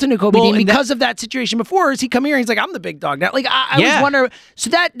look up to Nakobe Dean because of that situation before? Or is he come here and he's like, I'm the big dog now? Like, I was wondering. So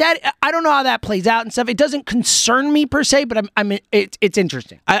that I don't know how that plays out and stuff. It doesn't concern me per se, but it's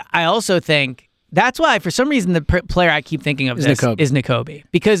interesting. I also think that's why, for some reason, the player I keep thinking of is Nakobe.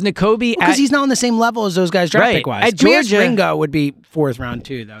 Because Nakobe... Because he's not on the same level as those guys draft pick-wise. At Georgia... Ringo would be 4th round,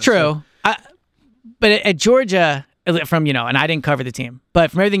 too, though. True. So. But at Georgia... From, and I didn't cover the team,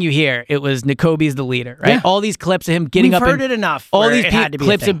 but from everything you hear, it was Nakobe's the leader, right? Yeah. All these clips of him getting up. We've heard it enough. All these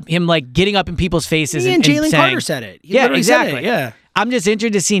clips of him, like, getting up in people's faces and Jalen saying, Carter said it. He exactly. Said it, yeah. I'm just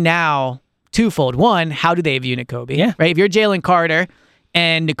interested to see now, twofold. One, how do they view Nakobe? Yeah. Right? If you're Jalen Carter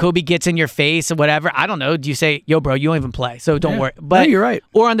and Nakobe gets in your face or whatever, I don't know. Do you say, yo, bro, you don't even play, so don't worry. But you're right.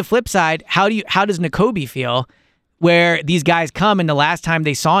 Or on the flip side, how does Nakobe feel where these guys come and the last time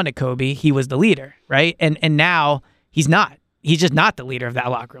they saw Nakobe, he was the leader, right? And now he's not. He's just not the leader of that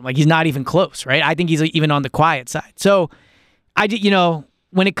locker room. Like, he's not even close, right? I think he's even on the quiet side. So,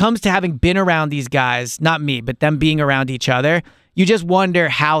 when it comes to having been around these guys, not me, but them being around each other, you just wonder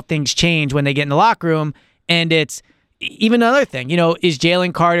how things change when they get in the locker room. And it's even another thing, is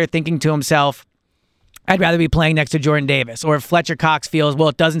Jalen Carter thinking to himself, I'd rather be playing next to Jordan Davis? Or if Fletcher Cox feels, well,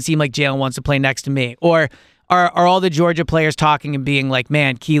 it doesn't seem like Jalen wants to play next to me. Or are all the Georgia players talking and being like,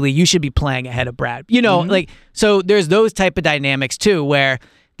 man, Keeley, you should be playing ahead of Brad? So there's those type of dynamics too, where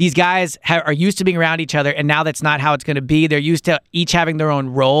these guys are used to being around each other, and now that's not how it's going to be. They're used to each having their own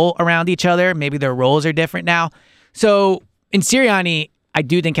role around each other. Maybe their roles are different now. So in Sirianni, I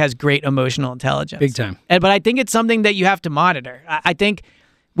do think has great emotional intelligence. Big time. But I think it's something that you have to monitor. I think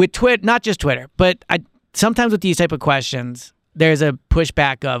with Twitter, not just Twitter, but sometimes with these type of questions, there's a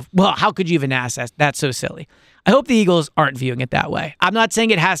pushback of, well, how could you even ask that? That's so silly. I hope the Eagles aren't viewing it that way. I'm not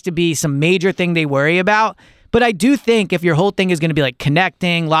saying it has to be some major thing they worry about, but I do think if your whole thing is going to be like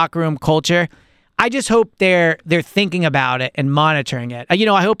connecting, locker room culture, I just hope they're thinking about it and monitoring it. I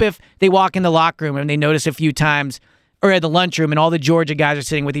hope if they walk in the locker room and they notice a few times, or at the lunchroom and all the Georgia guys are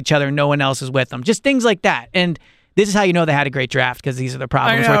sitting with each other and no one else is with them. Just things like that. And this is how you know they had a great draft, because these are the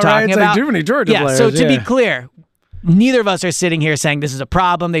problems we're talking it's about. Like too many Georgia players. So to be clear, neither of us are sitting here saying this is a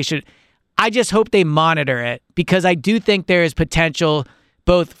problem. I just hope they monitor it, because I do think there is potential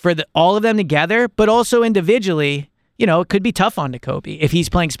both for all of them together, but also individually. It could be tough on Nakobe if he's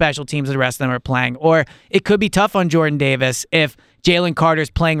playing special teams and the rest of them are playing. Or it could be tough on Jordan Davis if Jalen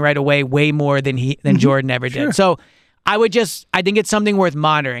Carter's playing right away way more than Jordan ever did. So I think it's something worth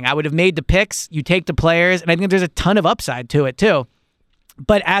monitoring. I would have made the picks. You take the players, and I think there's a ton of upside to it too.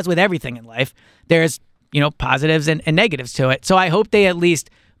 But as with everything in life, there's, positives and negatives to it. So I hope they at least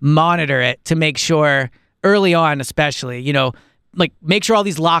monitor it to make sure early on, especially, make sure all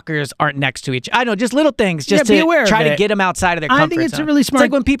these lockers aren't next to each other. I don't know, just little things just to try to get them outside of their comfort zone. I think it's a really smart. It's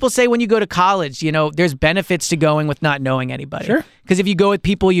like when people say when you go to college, there's benefits to going with not knowing anybody. Sure. Because if you go with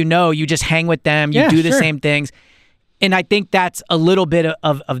people you just hang with them, you do the same things. And I think that's a little bit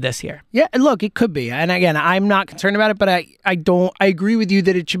of this here. Yeah, look, it could be. And again, I'm not concerned about it, but I agree with you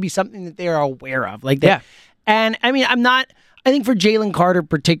that it should be something that they are aware of. Like that. Yeah. And I mean, I think for Jalen Carter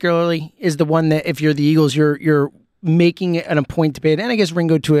particularly is the one that if you're the Eagles, you're making it a point to pay it. And I guess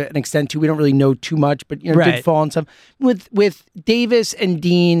Ringo to an extent too. We don't really know too much, but did fall and stuff. With Davis and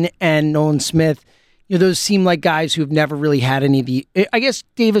Dean and Nolan Smith, those seem like guys who've never really had any of the. I guess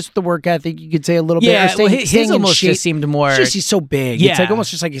Davis with the work ethic, you could say a little bit. Yeah, his almost just seemed more. He's so big. Yeah. It's like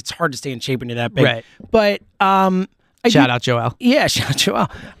almost just like it's hard to stay in shape when you're that big. Right. But shout out Joel. Yeah, shout out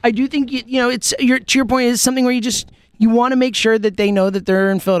Joel. I do think it's to your point, is something where you want to make sure that they know that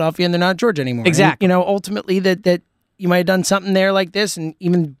they're in Philadelphia and they're not Georgia anymore. Exactly. And, ultimately that you might have done something there like this, and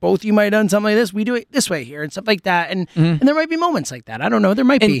even both you might have done something like this. We do it this way here and stuff like that. And and there might be moments like that. I don't know. There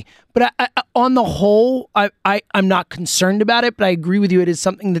might be. But I, on the whole, I'm not concerned about it, but I agree with you. It is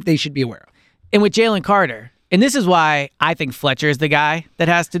something that they should be aware of. And with Jalen Carter, and this is why I think Fletcher is the guy that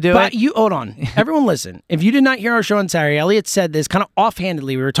has to do it. But hold on. Everyone listen. If you did not hear our show on Saturday, Elliot said this kind of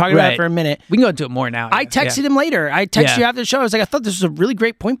offhandedly. We were talking about it for a minute. We can go into it more now. I texted him later. I texted you after the show. I was like, I thought this was a really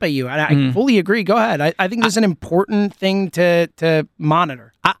great point by you. And I fully agree. Go ahead. I think this is an important thing to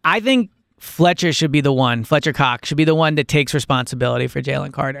monitor. I think Fletcher Cox should be the one that takes responsibility for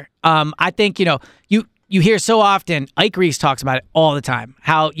Jalen Carter. I think, you hear so often, Ike Reese talks about it all the time,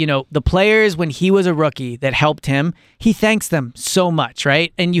 how, the players when he was a rookie that helped him, he thanks them so much,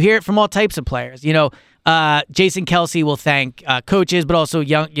 right? And you hear it from all types of players. Jason Kelsey will thank coaches, but also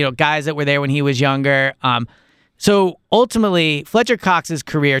young, guys that were there when he was younger. So ultimately, Fletcher Cox's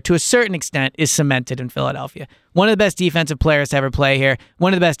career, to a certain extent, is cemented in Philadelphia. One of the best defensive players to ever play here,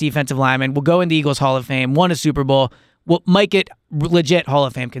 one of the best defensive linemen, will go in the Eagles Hall of Fame, won a Super Bowl, might get legit Hall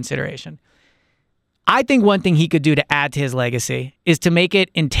of Fame consideration. I think one thing he could do to add to his legacy is to make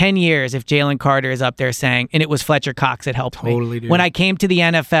it in 10 years if Jalen Carter is up there saying, and it was Fletcher Cox that helped me. Dude. When I came to the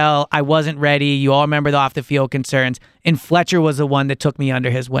NFL, I wasn't ready. You all remember the off-the-field concerns. And Fletcher was the one that took me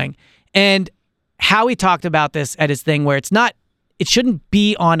under his wing. And Howie talked about this at his thing where it shouldn't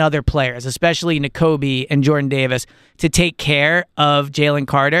be on other players, especially Nakobe and Jordan Davis, to take care of Jalen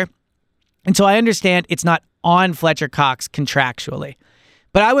Carter. And so I understand it's not on Fletcher Cox contractually.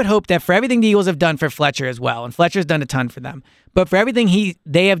 But I would hope that for everything the Eagles have done for Fletcher as well, and Fletcher's done a ton for them, but for everything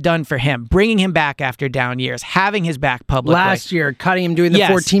they have done for him, bringing him back after down years, having his back publicly. Last year, cutting him, doing the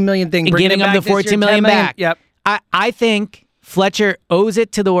 $14 million thing, and giving him the $14 million back. Yep. I think Fletcher owes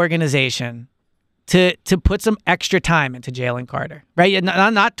it to the organization to put some extra time into Jalen Carter, right?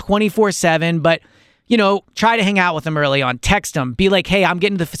 Not 24/7, but try to hang out with him early on. Text him. Be like, hey, I'm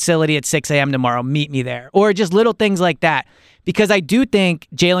getting to the facility at 6 a.m. tomorrow. Meet me there. Or just little things like that. Because I do think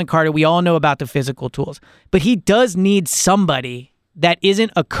Jalen Carter, we all know about the physical tools, but he does need somebody that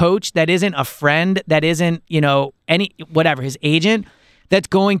isn't a coach, that isn't a friend, that isn't, any whatever, his agent, that's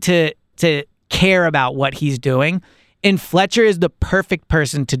going to care about what he's doing. And Fletcher is the perfect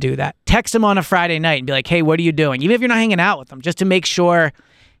person to do that. Text him on a Friday night and be like, hey, what are you doing? Even if you're not hanging out with him, just to make sure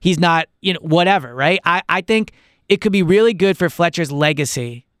he's not, whatever, right? I think it could be really good for Fletcher's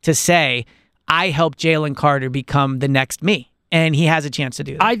legacy to say, I helped Jalen Carter become the next me. And he has a chance to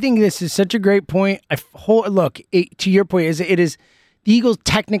do that. I think this is such a great point. To your point, it is the Eagles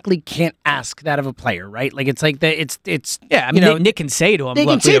technically can't ask that of a player, right? Like it's yeah. I mean, Nick can say to him, they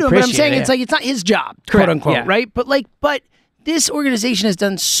can say to him, but I'm saying it's like it's not his job, quote unquote, right? But this organization has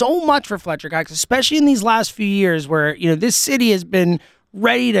done so much for Fletcher Cox, especially in these last few years, where this city has been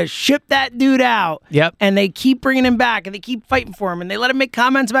ready to ship that dude out. Yep. And they keep bringing him back, and they keep fighting for him, and they let him make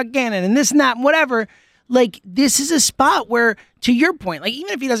comments about Gannon and this and that and whatever. Like, this is a spot where, to your point, like,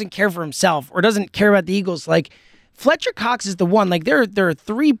 even if he doesn't care for himself or doesn't care about the Eagles, like, Fletcher Cox is the one. Like, there are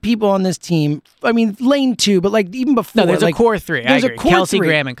three people on this team. I mean, Lane too, but, like, even before. No, there's a core three. There's I agree. a core Kelsey, three.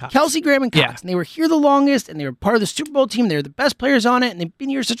 Graham, and Cox. Kelsey, Graham, and Cox. Yeah. And they were here the longest, and they were part of the Super Bowl team. They were the best players on it, and they've been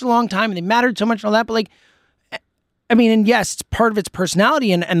here such a long time, and they mattered so much and all that. But, like, I mean, and yes, it's part of its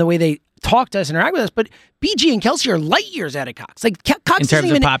personality and the way they talk to us, interact with us, but BG and Kelsey are light years out of Cox. Like, Cox in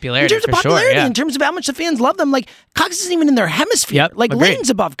terms of popularity, in terms of how much the fans love them, like, Cox isn't even in their hemisphere. Yep, like, agreed. Lane's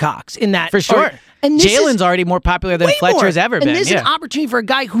above Cox in that. For sure. And Jalen's already more popular than Fletcher's ever been. And this is an opportunity for a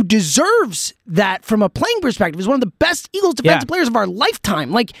guy who deserves that from a playing perspective. He's one of the best Eagles defensive players of our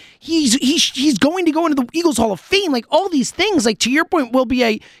lifetime. Like, he's going to go into the Eagles Hall of Fame. Like, all these things, like, to your point, will be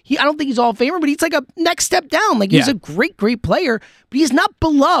I don't think he's Hall of Famer, but he's like a next step down. Like, he's a great, great player, but he's not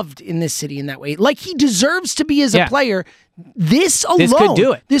beloved in this city in that way. Like, he deserves to be as a player. This alone, this could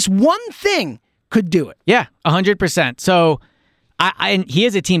do it. This one thing could do it. Yeah, 100%. So, and he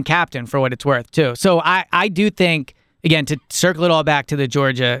is a team captain for what it's worth, too. So I do think, again, to circle it all back to the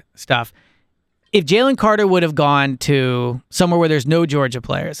Georgia stuff, if Jalen Carter would have gone to somewhere where there's no Georgia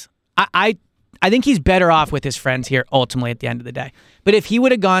players, I think he's better off with his friends here ultimately at the end of the day. But if he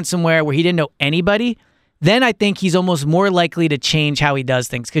would have gone somewhere where he didn't know anybody, then I think he's almost more likely to change how he does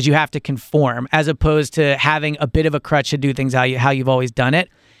things because you have to conform as opposed to having a bit of a crutch to do things how you've always done it.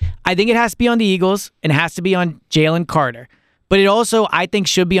 I think it has to be on the Eagles and it has to be on Jalen Carter. But it also, I think,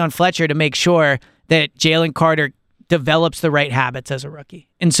 should be on Fletcher to make sure that Jalen Carter develops the right habits as a rookie.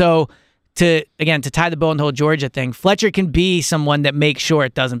 And so, to tie the bow on the whole Georgia thing, Fletcher can be someone that makes sure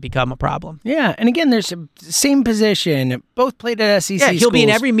it doesn't become a problem. Yeah, and again, there's the same position. Both played at SEC schools. He'll be in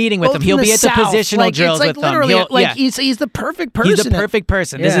every meeting with them. He'll be at the positional drills with them. He's the perfect person. He's the perfect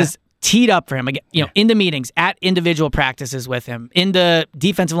person. Yeah. This is teed up for him. Again, in the meetings, at individual practices with him, in the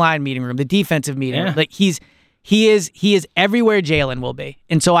defensive line meeting room, the defensive meeting room. Like, He is everywhere Jalen will be.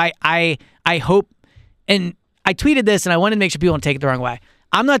 And so I hope, and I tweeted this and I wanted to make sure people don't take it the wrong way.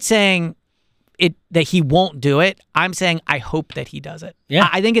 I'm not saying that he won't do it. I'm saying I hope that he does it. Yeah.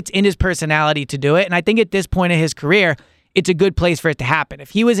 I think it's in his personality to do it. And I think at this point in his career, it's a good place for it to happen. If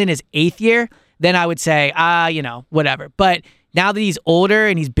he was in his 8th year, then I would say, whatever. But now that he's older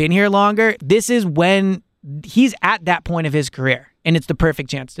and he's been here longer, this is when he's at that point of his career. And it's the perfect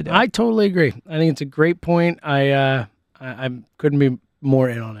chance to do it. I totally agree. I think it's a great point. I couldn't be more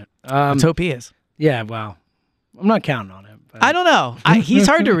in on it. Let's hope he is. Yeah, well, I'm not counting on it. But. I don't know. He's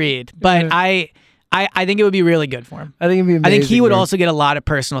hard to read, but I think it would be really good for him. I think it'd be amazing. I think he would also get a lot of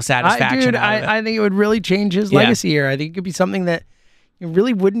personal satisfaction out of it. I think it would really change his legacy here. I think it could be something that it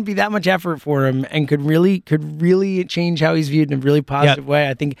really wouldn't be that much effort for him and could really change how he's viewed in a really positive way.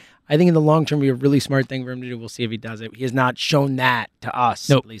 I think in the long term, it'd be a really smart thing for him to do. We'll see if he does it. He has not shown that to us,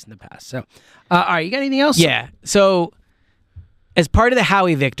 at least in the past. So, all right, you got anything else? Yeah. So, as part of the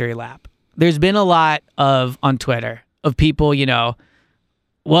Howie victory lap, there's been a lot on Twitter of people,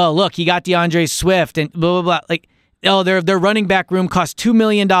 well, look, he got DeAndre Swift and blah, blah, blah. Like, their running back room cost $2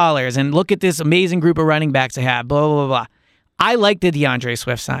 million, and look at this amazing group of running backs they have, blah, blah, blah, blah. I like the DeAndre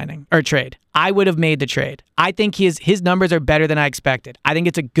Swift signing or trade. I would have made the trade. I think his numbers are better than I expected. I think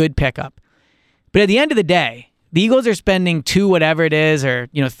it's a good pickup. But at the end of the day, the Eagles are spending 2 whatever it is, or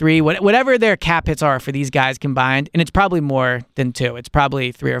 3, whatever their cap hits are for these guys combined, and it's probably more than 2. It's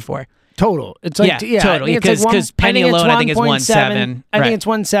probably 3 or 4. Total. It's like total. Because Penny alone, I think is 1.7. I think it's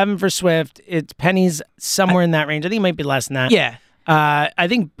 1.7 for Swift. It's Penny's somewhere in that range. I think it might be less than that. Yeah. I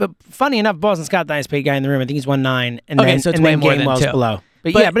think, but funny enough, Boston Scott, the highest paid guy in the room. I think he's 1.9, and so it's way more than 2 below.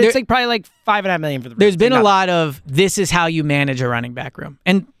 But it's like probably like $5.5 million for the. There's been a lot of this is how you manage a running back room,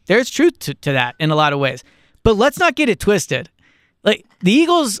 and there's truth to that in a lot of ways. But let's not get it twisted. Like the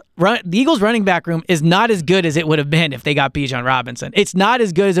Eagles running back room is not as good as it would have been if they got Bijan Robinson. It's not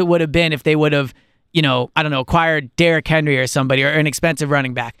as good as it would have been if they would have, acquire Derrick Henry or somebody or an expensive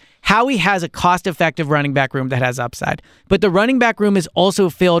running back. Howie has a cost-effective running back room that has upside. But the running back room is also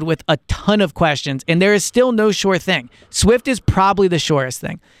filled with a ton of questions, and there is still no sure thing. Swift is probably the surest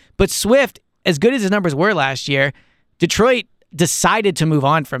thing. But Swift, as good as his numbers were last year, Detroit decided to move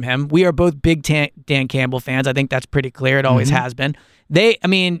on from him. We are both big Dan Campbell fans. I think that's pretty clear. It always has been. They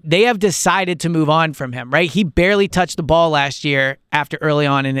have decided to move on from him, right? He barely touched the ball last year after early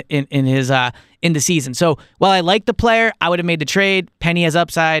on in the season. So while I like the player, I would have made the trade. Penny has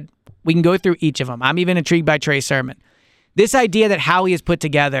upside. We can go through each of them. I'm even intrigued by Trey Sermon. This idea that Howie has put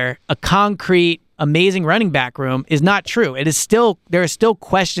together a concrete, amazing running back room is not true. There are still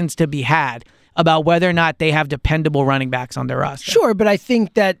questions to be had about whether or not they have dependable running backs on their roster. Sure, but I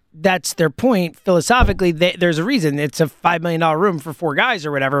think that's their point. Philosophically, there's a reason. It's a $5 million room for 4 guys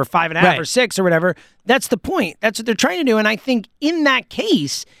or whatever, or 5.5 or 6 or whatever. That's the point. That's what they're trying to do. And I think in that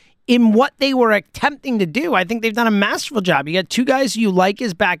case, in what they were attempting to do, I think they've done a masterful job. You got 2 guys who you like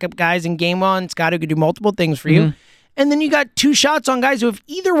as backup guys in game one. Scott, who could do multiple things for you. And then you got 2 shots on guys who, if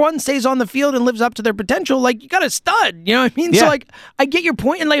either one stays on the field and lives up to their potential, like, you got a stud. You know what I mean? Yeah. So, like, I get your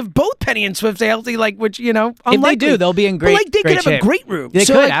point. And, like, if both Penny and Swift stay healthy, like, which, unlikely. If they do, they'll be in great But, like, they could have shape. a great room. They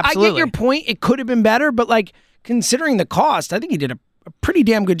so, could, like, absolutely. I get your point. It could have been better. But, like, considering the cost, I think he did a pretty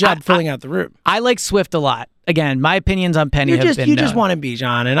damn good job filling out the room. I like Swift a lot. Again, my opinions on Penny have been You known. just wanted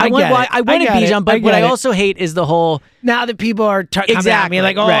Bijan, and I wanted Bijan, but what I get it. also hate is the whole... Now that people are coming at Exactly, me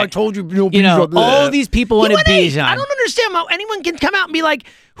like, oh, right. I told you, Bijan. all these people wanted Bijan. I don't understand how anyone can come out and be like,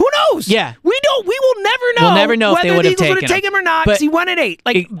 who knows? Yeah. We will never know. We'll never know if they whether would the have Eagles would have taken taken him or not, because he won at 8.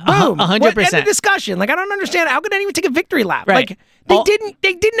 Like, boom. 100%. End of discussion. Like, I don't understand. How could anyone take a victory lap? Right. Like,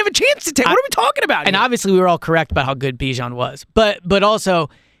 they didn't have a chance to take. What are we talking about And here? obviously, we were all correct about how good Bijan was. But also,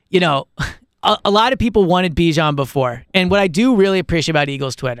 a lot of people wanted Bijan before. And what I do really appreciate about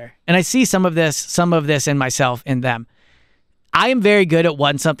Eagles Twitter, and I see some of this in myself in them, I am very good at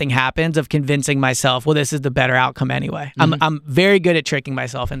when something happens of convincing myself, well, this is the better outcome anyway. I'm very good at tricking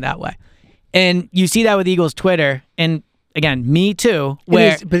myself in that way. And you see that with Eagles Twitter, and again, me too.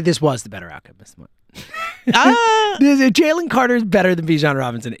 But this was the better outcome. Jalen Carter is better than Bijan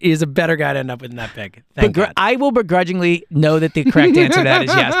Robinson. He is a better guy to end up with in that pick. Thank God. I will begrudgingly know that the correct answer to that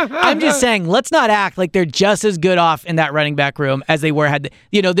is yes. I'm just saying, let's not act like they're just as good off in that running back room as they were I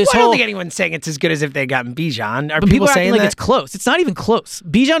don't think anyone's saying it's as good as if they gotten Bijan. Are but people are saying acting like that? it's close. It's not even close.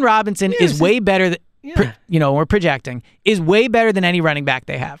 Bijan Robinson is way better than, we're projecting, is way better than any running back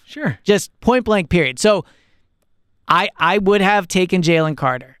they have. Sure. Just point blank period. So I would have taken Jalen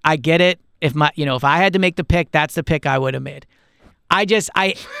Carter. I get it. If I had to make the pick, that's the pick I would have made.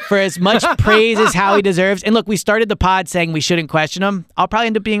 For as much praise as Howie deserves, and look, we started the pod saying we shouldn't question him. I'll probably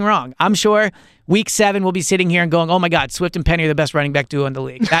end up being wrong. I'm sure week 7 we'll be sitting here and going, oh my God, Swift and Penny are the best running back duo in the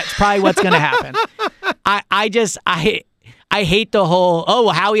league. That's probably what's going to happen. I hate the whole,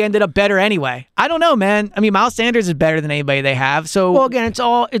 Howie ended up better anyway. I don't know, man. I mean, Miles Sanders is better than anybody they have. So, well, again, it's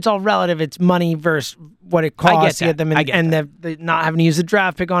all relative. It's money versus what it costs to get them, and the not having to use a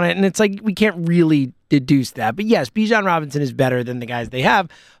draft pick on it. And it's like we can't really deduce that. But yes, Bijan Robinson is better than the guys they have.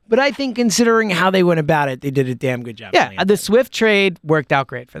 But I think considering how they went about it, they did a damn good job. Yeah, the Swift trade worked out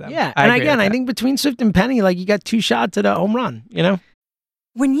great for them. Yeah, and again, I think between Swift and Penny, like, you got 2 shots at a home run.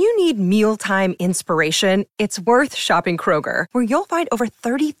 When you need mealtime inspiration, it's worth shopping Kroger, where you'll find over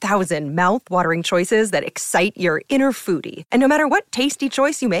 30,000 mouth-watering choices that excite your inner foodie. And no matter what tasty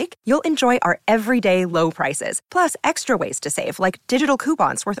choice you make, you'll enjoy our everyday low prices, plus extra ways to save, like digital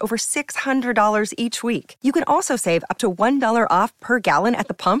coupons worth over $600 each week. You can also save up to $1 off per gallon at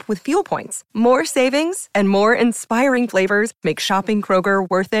the pump with fuel points. More savings and more inspiring flavors make shopping Kroger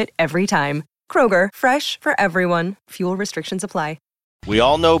worth it every time. Kroger, fresh for everyone. Fuel restrictions apply. We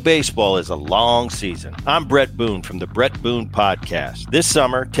all know baseball is a long season. I'm Brett Boone from the Brett Boone Podcast. This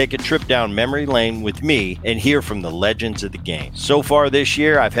summer, take a trip down memory lane with me and hear from the legends of the game. So far this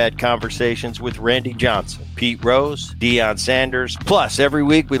year, I've had conversations with Randy Johnson, Pete Rose, Deion Sanders. Plus, every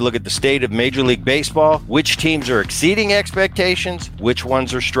week we look at the state of Major League Baseball, which teams are exceeding expectations, which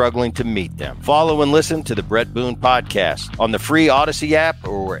ones are struggling to meet them. Follow and listen to the Brett Boone Podcast on the free Odyssey app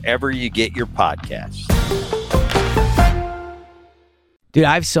or wherever you get your podcasts. Dude,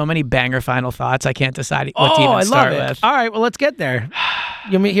 I have so many banger final thoughts. I can't decide what to even start with. All right, well, let's get there.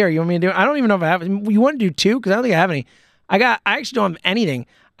 You want me to do? I don't even know if I have. You want to do 2? Because I don't think I have any. I actually don't have anything.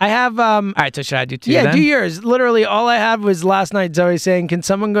 I have. All right, so should I do two? Yeah, then? do yours. Literally, all I had was last night Zoe saying, "Can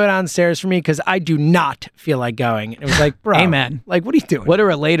someone go downstairs for me? Because I do not feel like going." It was like, bro, Amen. Like, what are you doing? What a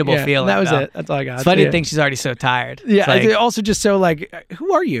relatable feeling. That was though. it. That's all I got. It's funny to think she's already so tired. Yeah, It's like, also just so like,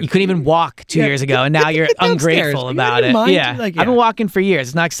 who are you? you couldn't even walk 2 years ago, and now you're get downstairs. ungrateful You about have it. your mind, Yeah. like, I've been walking for years.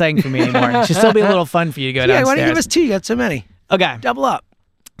 It's not exciting for me anymore. It should still be a little fun for you to go downstairs. Why don't you give us two? You got so many. Okay, Double up.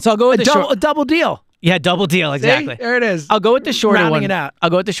 so I'll go with A double deal. Yeah, double deal, exactly. See? There it is. I'll go with the shorter Rounding one. it out.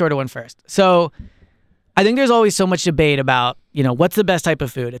 I'll go with the shorter one first. So I think there's always so much debate about, what's the best type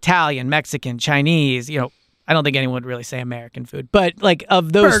of food? Italian, Mexican, Chinese, I don't think anyone would really say American food, but like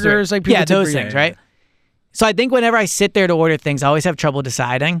of those Burgers, three, like people those things, right? So I think whenever I sit there to order things, I always have trouble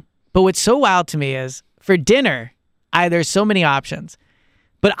deciding. But what's so wild to me is for dinner, there's so many options.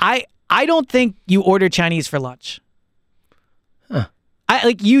 But I don't think you order Chinese for lunch.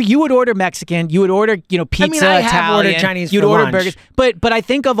 You would order Mexican, you would order, pizza, I mean, I have Italian, ordered Chinese you'd for order lunch. burgers. But I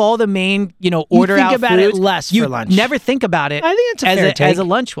think of all the main, order think out about foods, it less you for lunch. never think about it I think it's a as fair a take. as a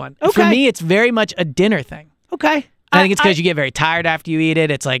lunch one. For Okay. me, it's very much a dinner thing. Okay. I think it's because you get very tired after you eat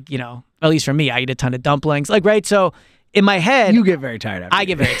it. It's like, at least for me, I eat a ton of dumplings. Like, right? So in my head, You get very tired after I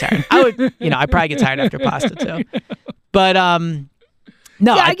get very tired. I would, I probably get tired after pasta too. But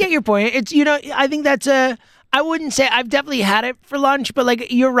no, Yeah, I get your point. It's I think that's I wouldn't say I've definitely had it for lunch, but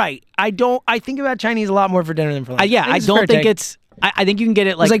like you're right. I think about Chinese a lot more for dinner than for lunch. I don't think it's. I think you can get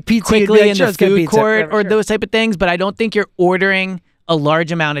it like pizza, you'd be quickly like, in sure, the let's get food pizza. court Whatever, or sure. those type of things, but I don't think you're ordering a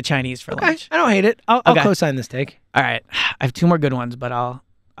large amount of Chinese for lunch. I don't hate it. I'll Okay. co-sign this take. All right, I have two more good ones, but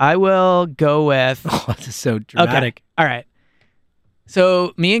I will go with. Oh, this is so dramatic. Okay. All right.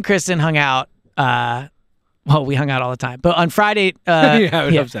 So me and Kristen hung out. Well, we hung out all the time, but on Friday, I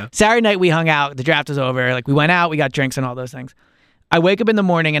would hope so. Saturday night we hung out. The draft was over. Like we went out, we got drinks and all those things. I wake up in the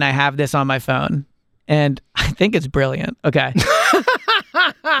morning and I have this on my phone, and I think it's brilliant. Okay.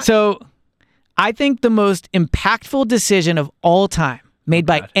 So I think the most impactful decision of all time made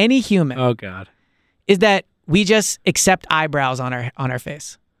by any human Oh God. is that we just accept eyebrows on our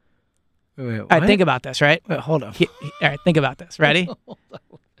face. Wait, All right, think about this, right? Wait, hold on. All right, think about this. Ready?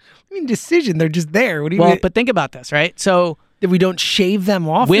 I mean, decision. They're just there. What do you Well, mean? but think about this, right? So That we don't shave them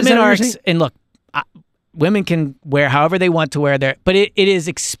off? Is women that what are, you're saying? and look, women can wear however they want to wear their, but it is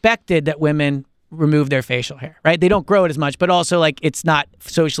expected that women remove their facial hair, right? They don't grow it as much, but also like it's not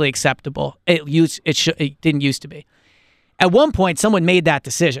socially acceptable. It didn't used to be. At one point, someone made that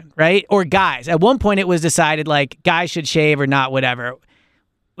decision, right? Or guys. At one point, it was decided like guys should shave or not, whatever.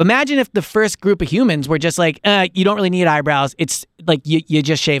 Imagine if the first group of humans were just like, you don't really need eyebrows. It's like you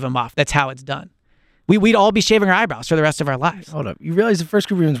just shave them off. That's how it's done. We'd all be shaving our eyebrows for the rest of our lives. Hold up. You realize the first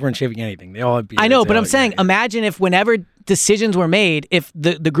group of humans weren't shaving anything. They all had beards. I know, They but all- I'm saying, imagine if whenever decisions were made, if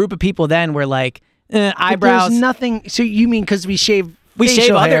the group of people then were like, But eyebrows. There's nothing. So you mean because we shave We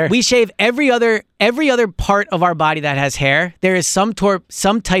facial hair? We shave every other part of our body that has hair. There is some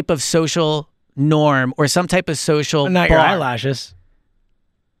type of social norm or some type of social Not bar. your eyelashes.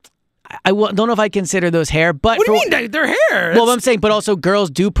 I don't know if I consider those hair, but What do you mean? They're hair. Well, I'm saying, but also girls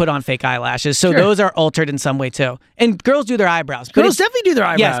do put on fake eyelashes, so Sure. those are altered in some way too. And girls do their eyebrows. But Girls it's- definitely do their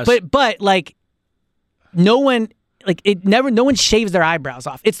eyebrows. Yes, but like no one shaves their eyebrows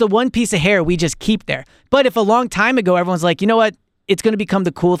off. It's the one piece of hair we just keep there. But if a long time ago everyone's like, you know what, it's going to become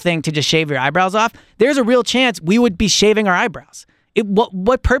the cool thing to just shave your eyebrows off, there's a real chance we would be shaving our eyebrows.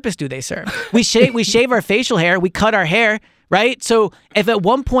 What purpose do they serve? We shave our facial hair, we cut our hair, right? So if at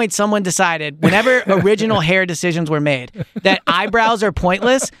one point someone decided, whenever original hair decisions were made, that eyebrows are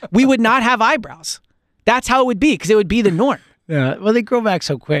pointless, we would not have eyebrows. That's how it would be, because it would be the norm. Yeah. Well, they grow back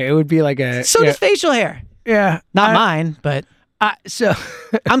so quick. It would be like a. So does facial hair. Yeah. Not mine, but So.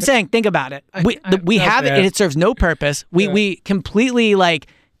 I'm saying, think about it. We have it, fair. and it serves no purpose. We completely like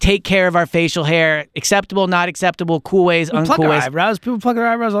take care of our facial hair, acceptable, not acceptable, cool ways, Pluck uncool our ways. eyebrows. People pluck their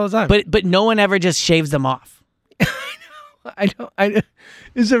eyebrows all the time. But no one ever just shaves them off. I don't. This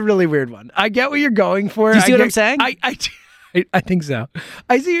is a really weird one. I get what you're going for. Do you see I what get- I'm saying? I think so.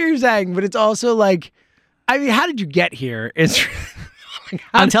 I see what you're saying, but it's also like, I mean, how did you get here? It's. Like,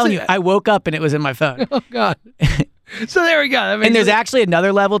 how I'm does telling it- you, I woke up and it was in my phone. Oh God. So there we go. That And makes there's sense. actually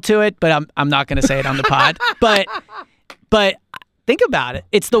another level to it, but I'm not going to say it on the pod. But think about it.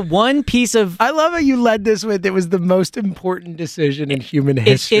 It's the one piece of I love how you led this with it was the most important decision in human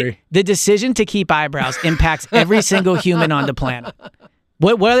history. the decision to keep eyebrows impacts every single human on the planet.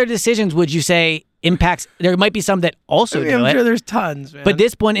 What other decisions would you say impacts? There might be some that also do I'm it. sure there's tons, man. But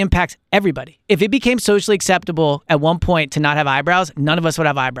this one impacts everybody. If it became socially acceptable at one point to not have eyebrows, none of us would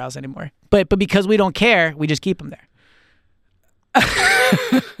have eyebrows anymore. But because we don't care, we just keep them there.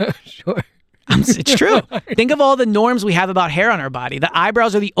 Sure. I'm It's true. Think of all the norms we have about hair on our body. The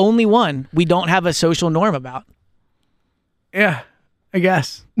eyebrows are the only one we don't have a social norm about. Yeah, I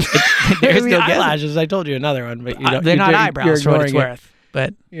guess. There's no eyelashes. I told you another one, but they're not eyebrows for what it's worth.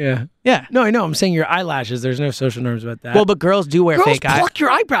 But yeah. Yeah. No, I know. I'm saying your eyelashes. There's no social norms about that. Well, but girls do wear fake eyes. Pluck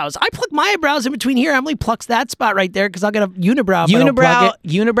your eyebrows. I pluck my eyebrows in between here. Emily plucks that spot right there because I'll get a unibrow.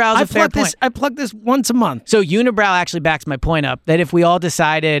 Unibrow is a fair point. I pluck this once a month. So unibrow actually backs my point up that if we all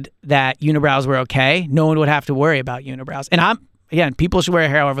decided that unibrows were okay, no one would have to worry about unibrows. And people should wear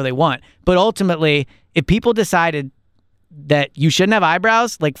hair however they want. But ultimately, if people decided that you shouldn't have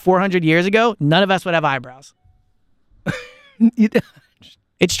eyebrows like 400 years ago, none of us would have eyebrows.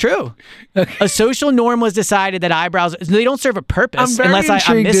 It's true. Okay. A social norm was decided that eyebrows, they don't serve a purpose unless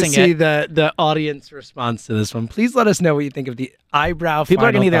I'm missing to see the audience response to this one. Please let us know what you think of the eyebrow. People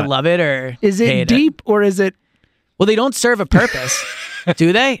are going to either love it or is it hate deep or is it? Well, they don't serve a purpose,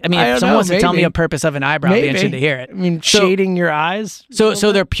 do they? I mean, if someone wants to tell me a purpose of an eyebrow, I'd be interested to hear it. I mean, shading your eyes.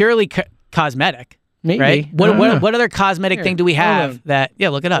 So they're purely cosmetic, maybe. Right? What other cosmetic thing do we have that? Yeah,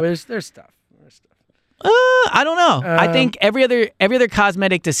 look it up. There's stuff. I don't know. I think every other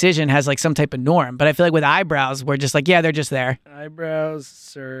cosmetic decision has like some type of norm, but I feel like with eyebrows, we're just like, yeah, they're just there. Eyebrows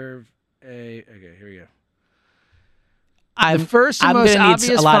serve okay, here we go. The I'm first and I'm most gonna need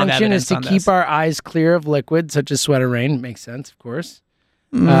obvious a lot of function is evidence to on keep this. our eyes clear of liquid, such as sweat or rain. Makes sense, of course.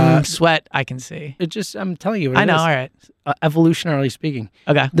 Sweat, I can see. I'm telling you what I it know, is. all right. Evolutionarily speaking.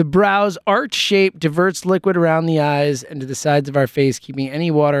 Okay. The brow's arch shape diverts liquid around the eyes and to the sides of our face, keeping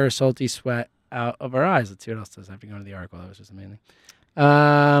any water or salty sweat out of our eyes. Let's see what else does. I have to go into the article. That was just amazing.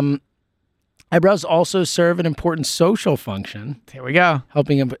 Eyebrows also serve an important social function. Here we go.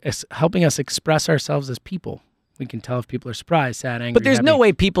 Helping us express ourselves as people. We can tell if people are surprised, sad, angry, But there's happy. no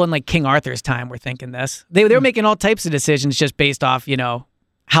way people in like King Arthur's time were thinking this. They were making all types of decisions just based off,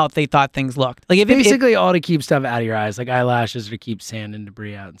 how they thought things looked. Like basically all to keep stuff out of your eyes, like eyelashes to keep sand and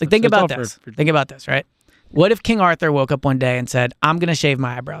debris out. Like think about this. Think about this, right? What if King Arthur woke up one day and said, "I'm gonna shave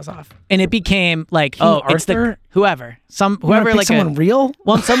my eyebrows off," and it became like, it's the whoever, like someone real.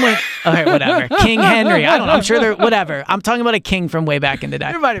 Well, someone. All right, whatever. King Henry. I don't know. I'm sure they're whatever. I'm talking about a king from way back in the day.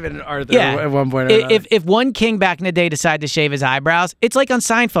 There might have been an Arthur at one point. If one king back in the day decided to shave his eyebrows, it's like on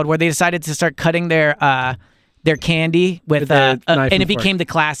Seinfeld where they decided to start cutting their candy with and it became the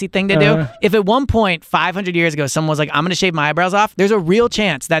classy thing to do. If at one point 500 years ago someone was like, "I'm going to shave my eyebrows off," there's a real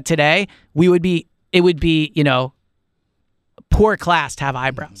chance that today it would be, poor class to have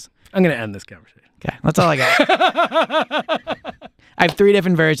eyebrows. I'm going to end this conversation. Okay, that's all I got. I have 3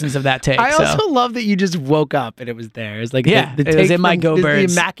 different versions of that take. I also love that you just woke up and it was there. It's like it was in my Go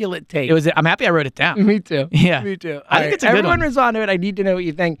Birds. The immaculate take. I'm happy I wrote it down. Me too. Yeah, me too. I think it's a good Everyone one. respond to it. I need to know what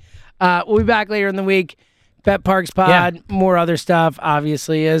you think. We'll be back later in the week. Bet Parks Pod, more other stuff.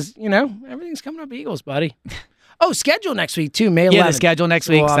 Obviously, as everything's coming up Eagles, buddy. Oh, schedule next week too, May 11th. Yeah, the schedule next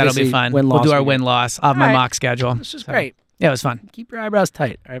week. So that'll be fun. We'll do our win-loss off my mock schedule. This is great. Yeah, it was fun. Keep your eyebrows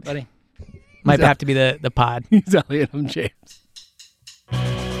tight. All right, buddy. Might have to be the pod. He's Elliot. I'm James.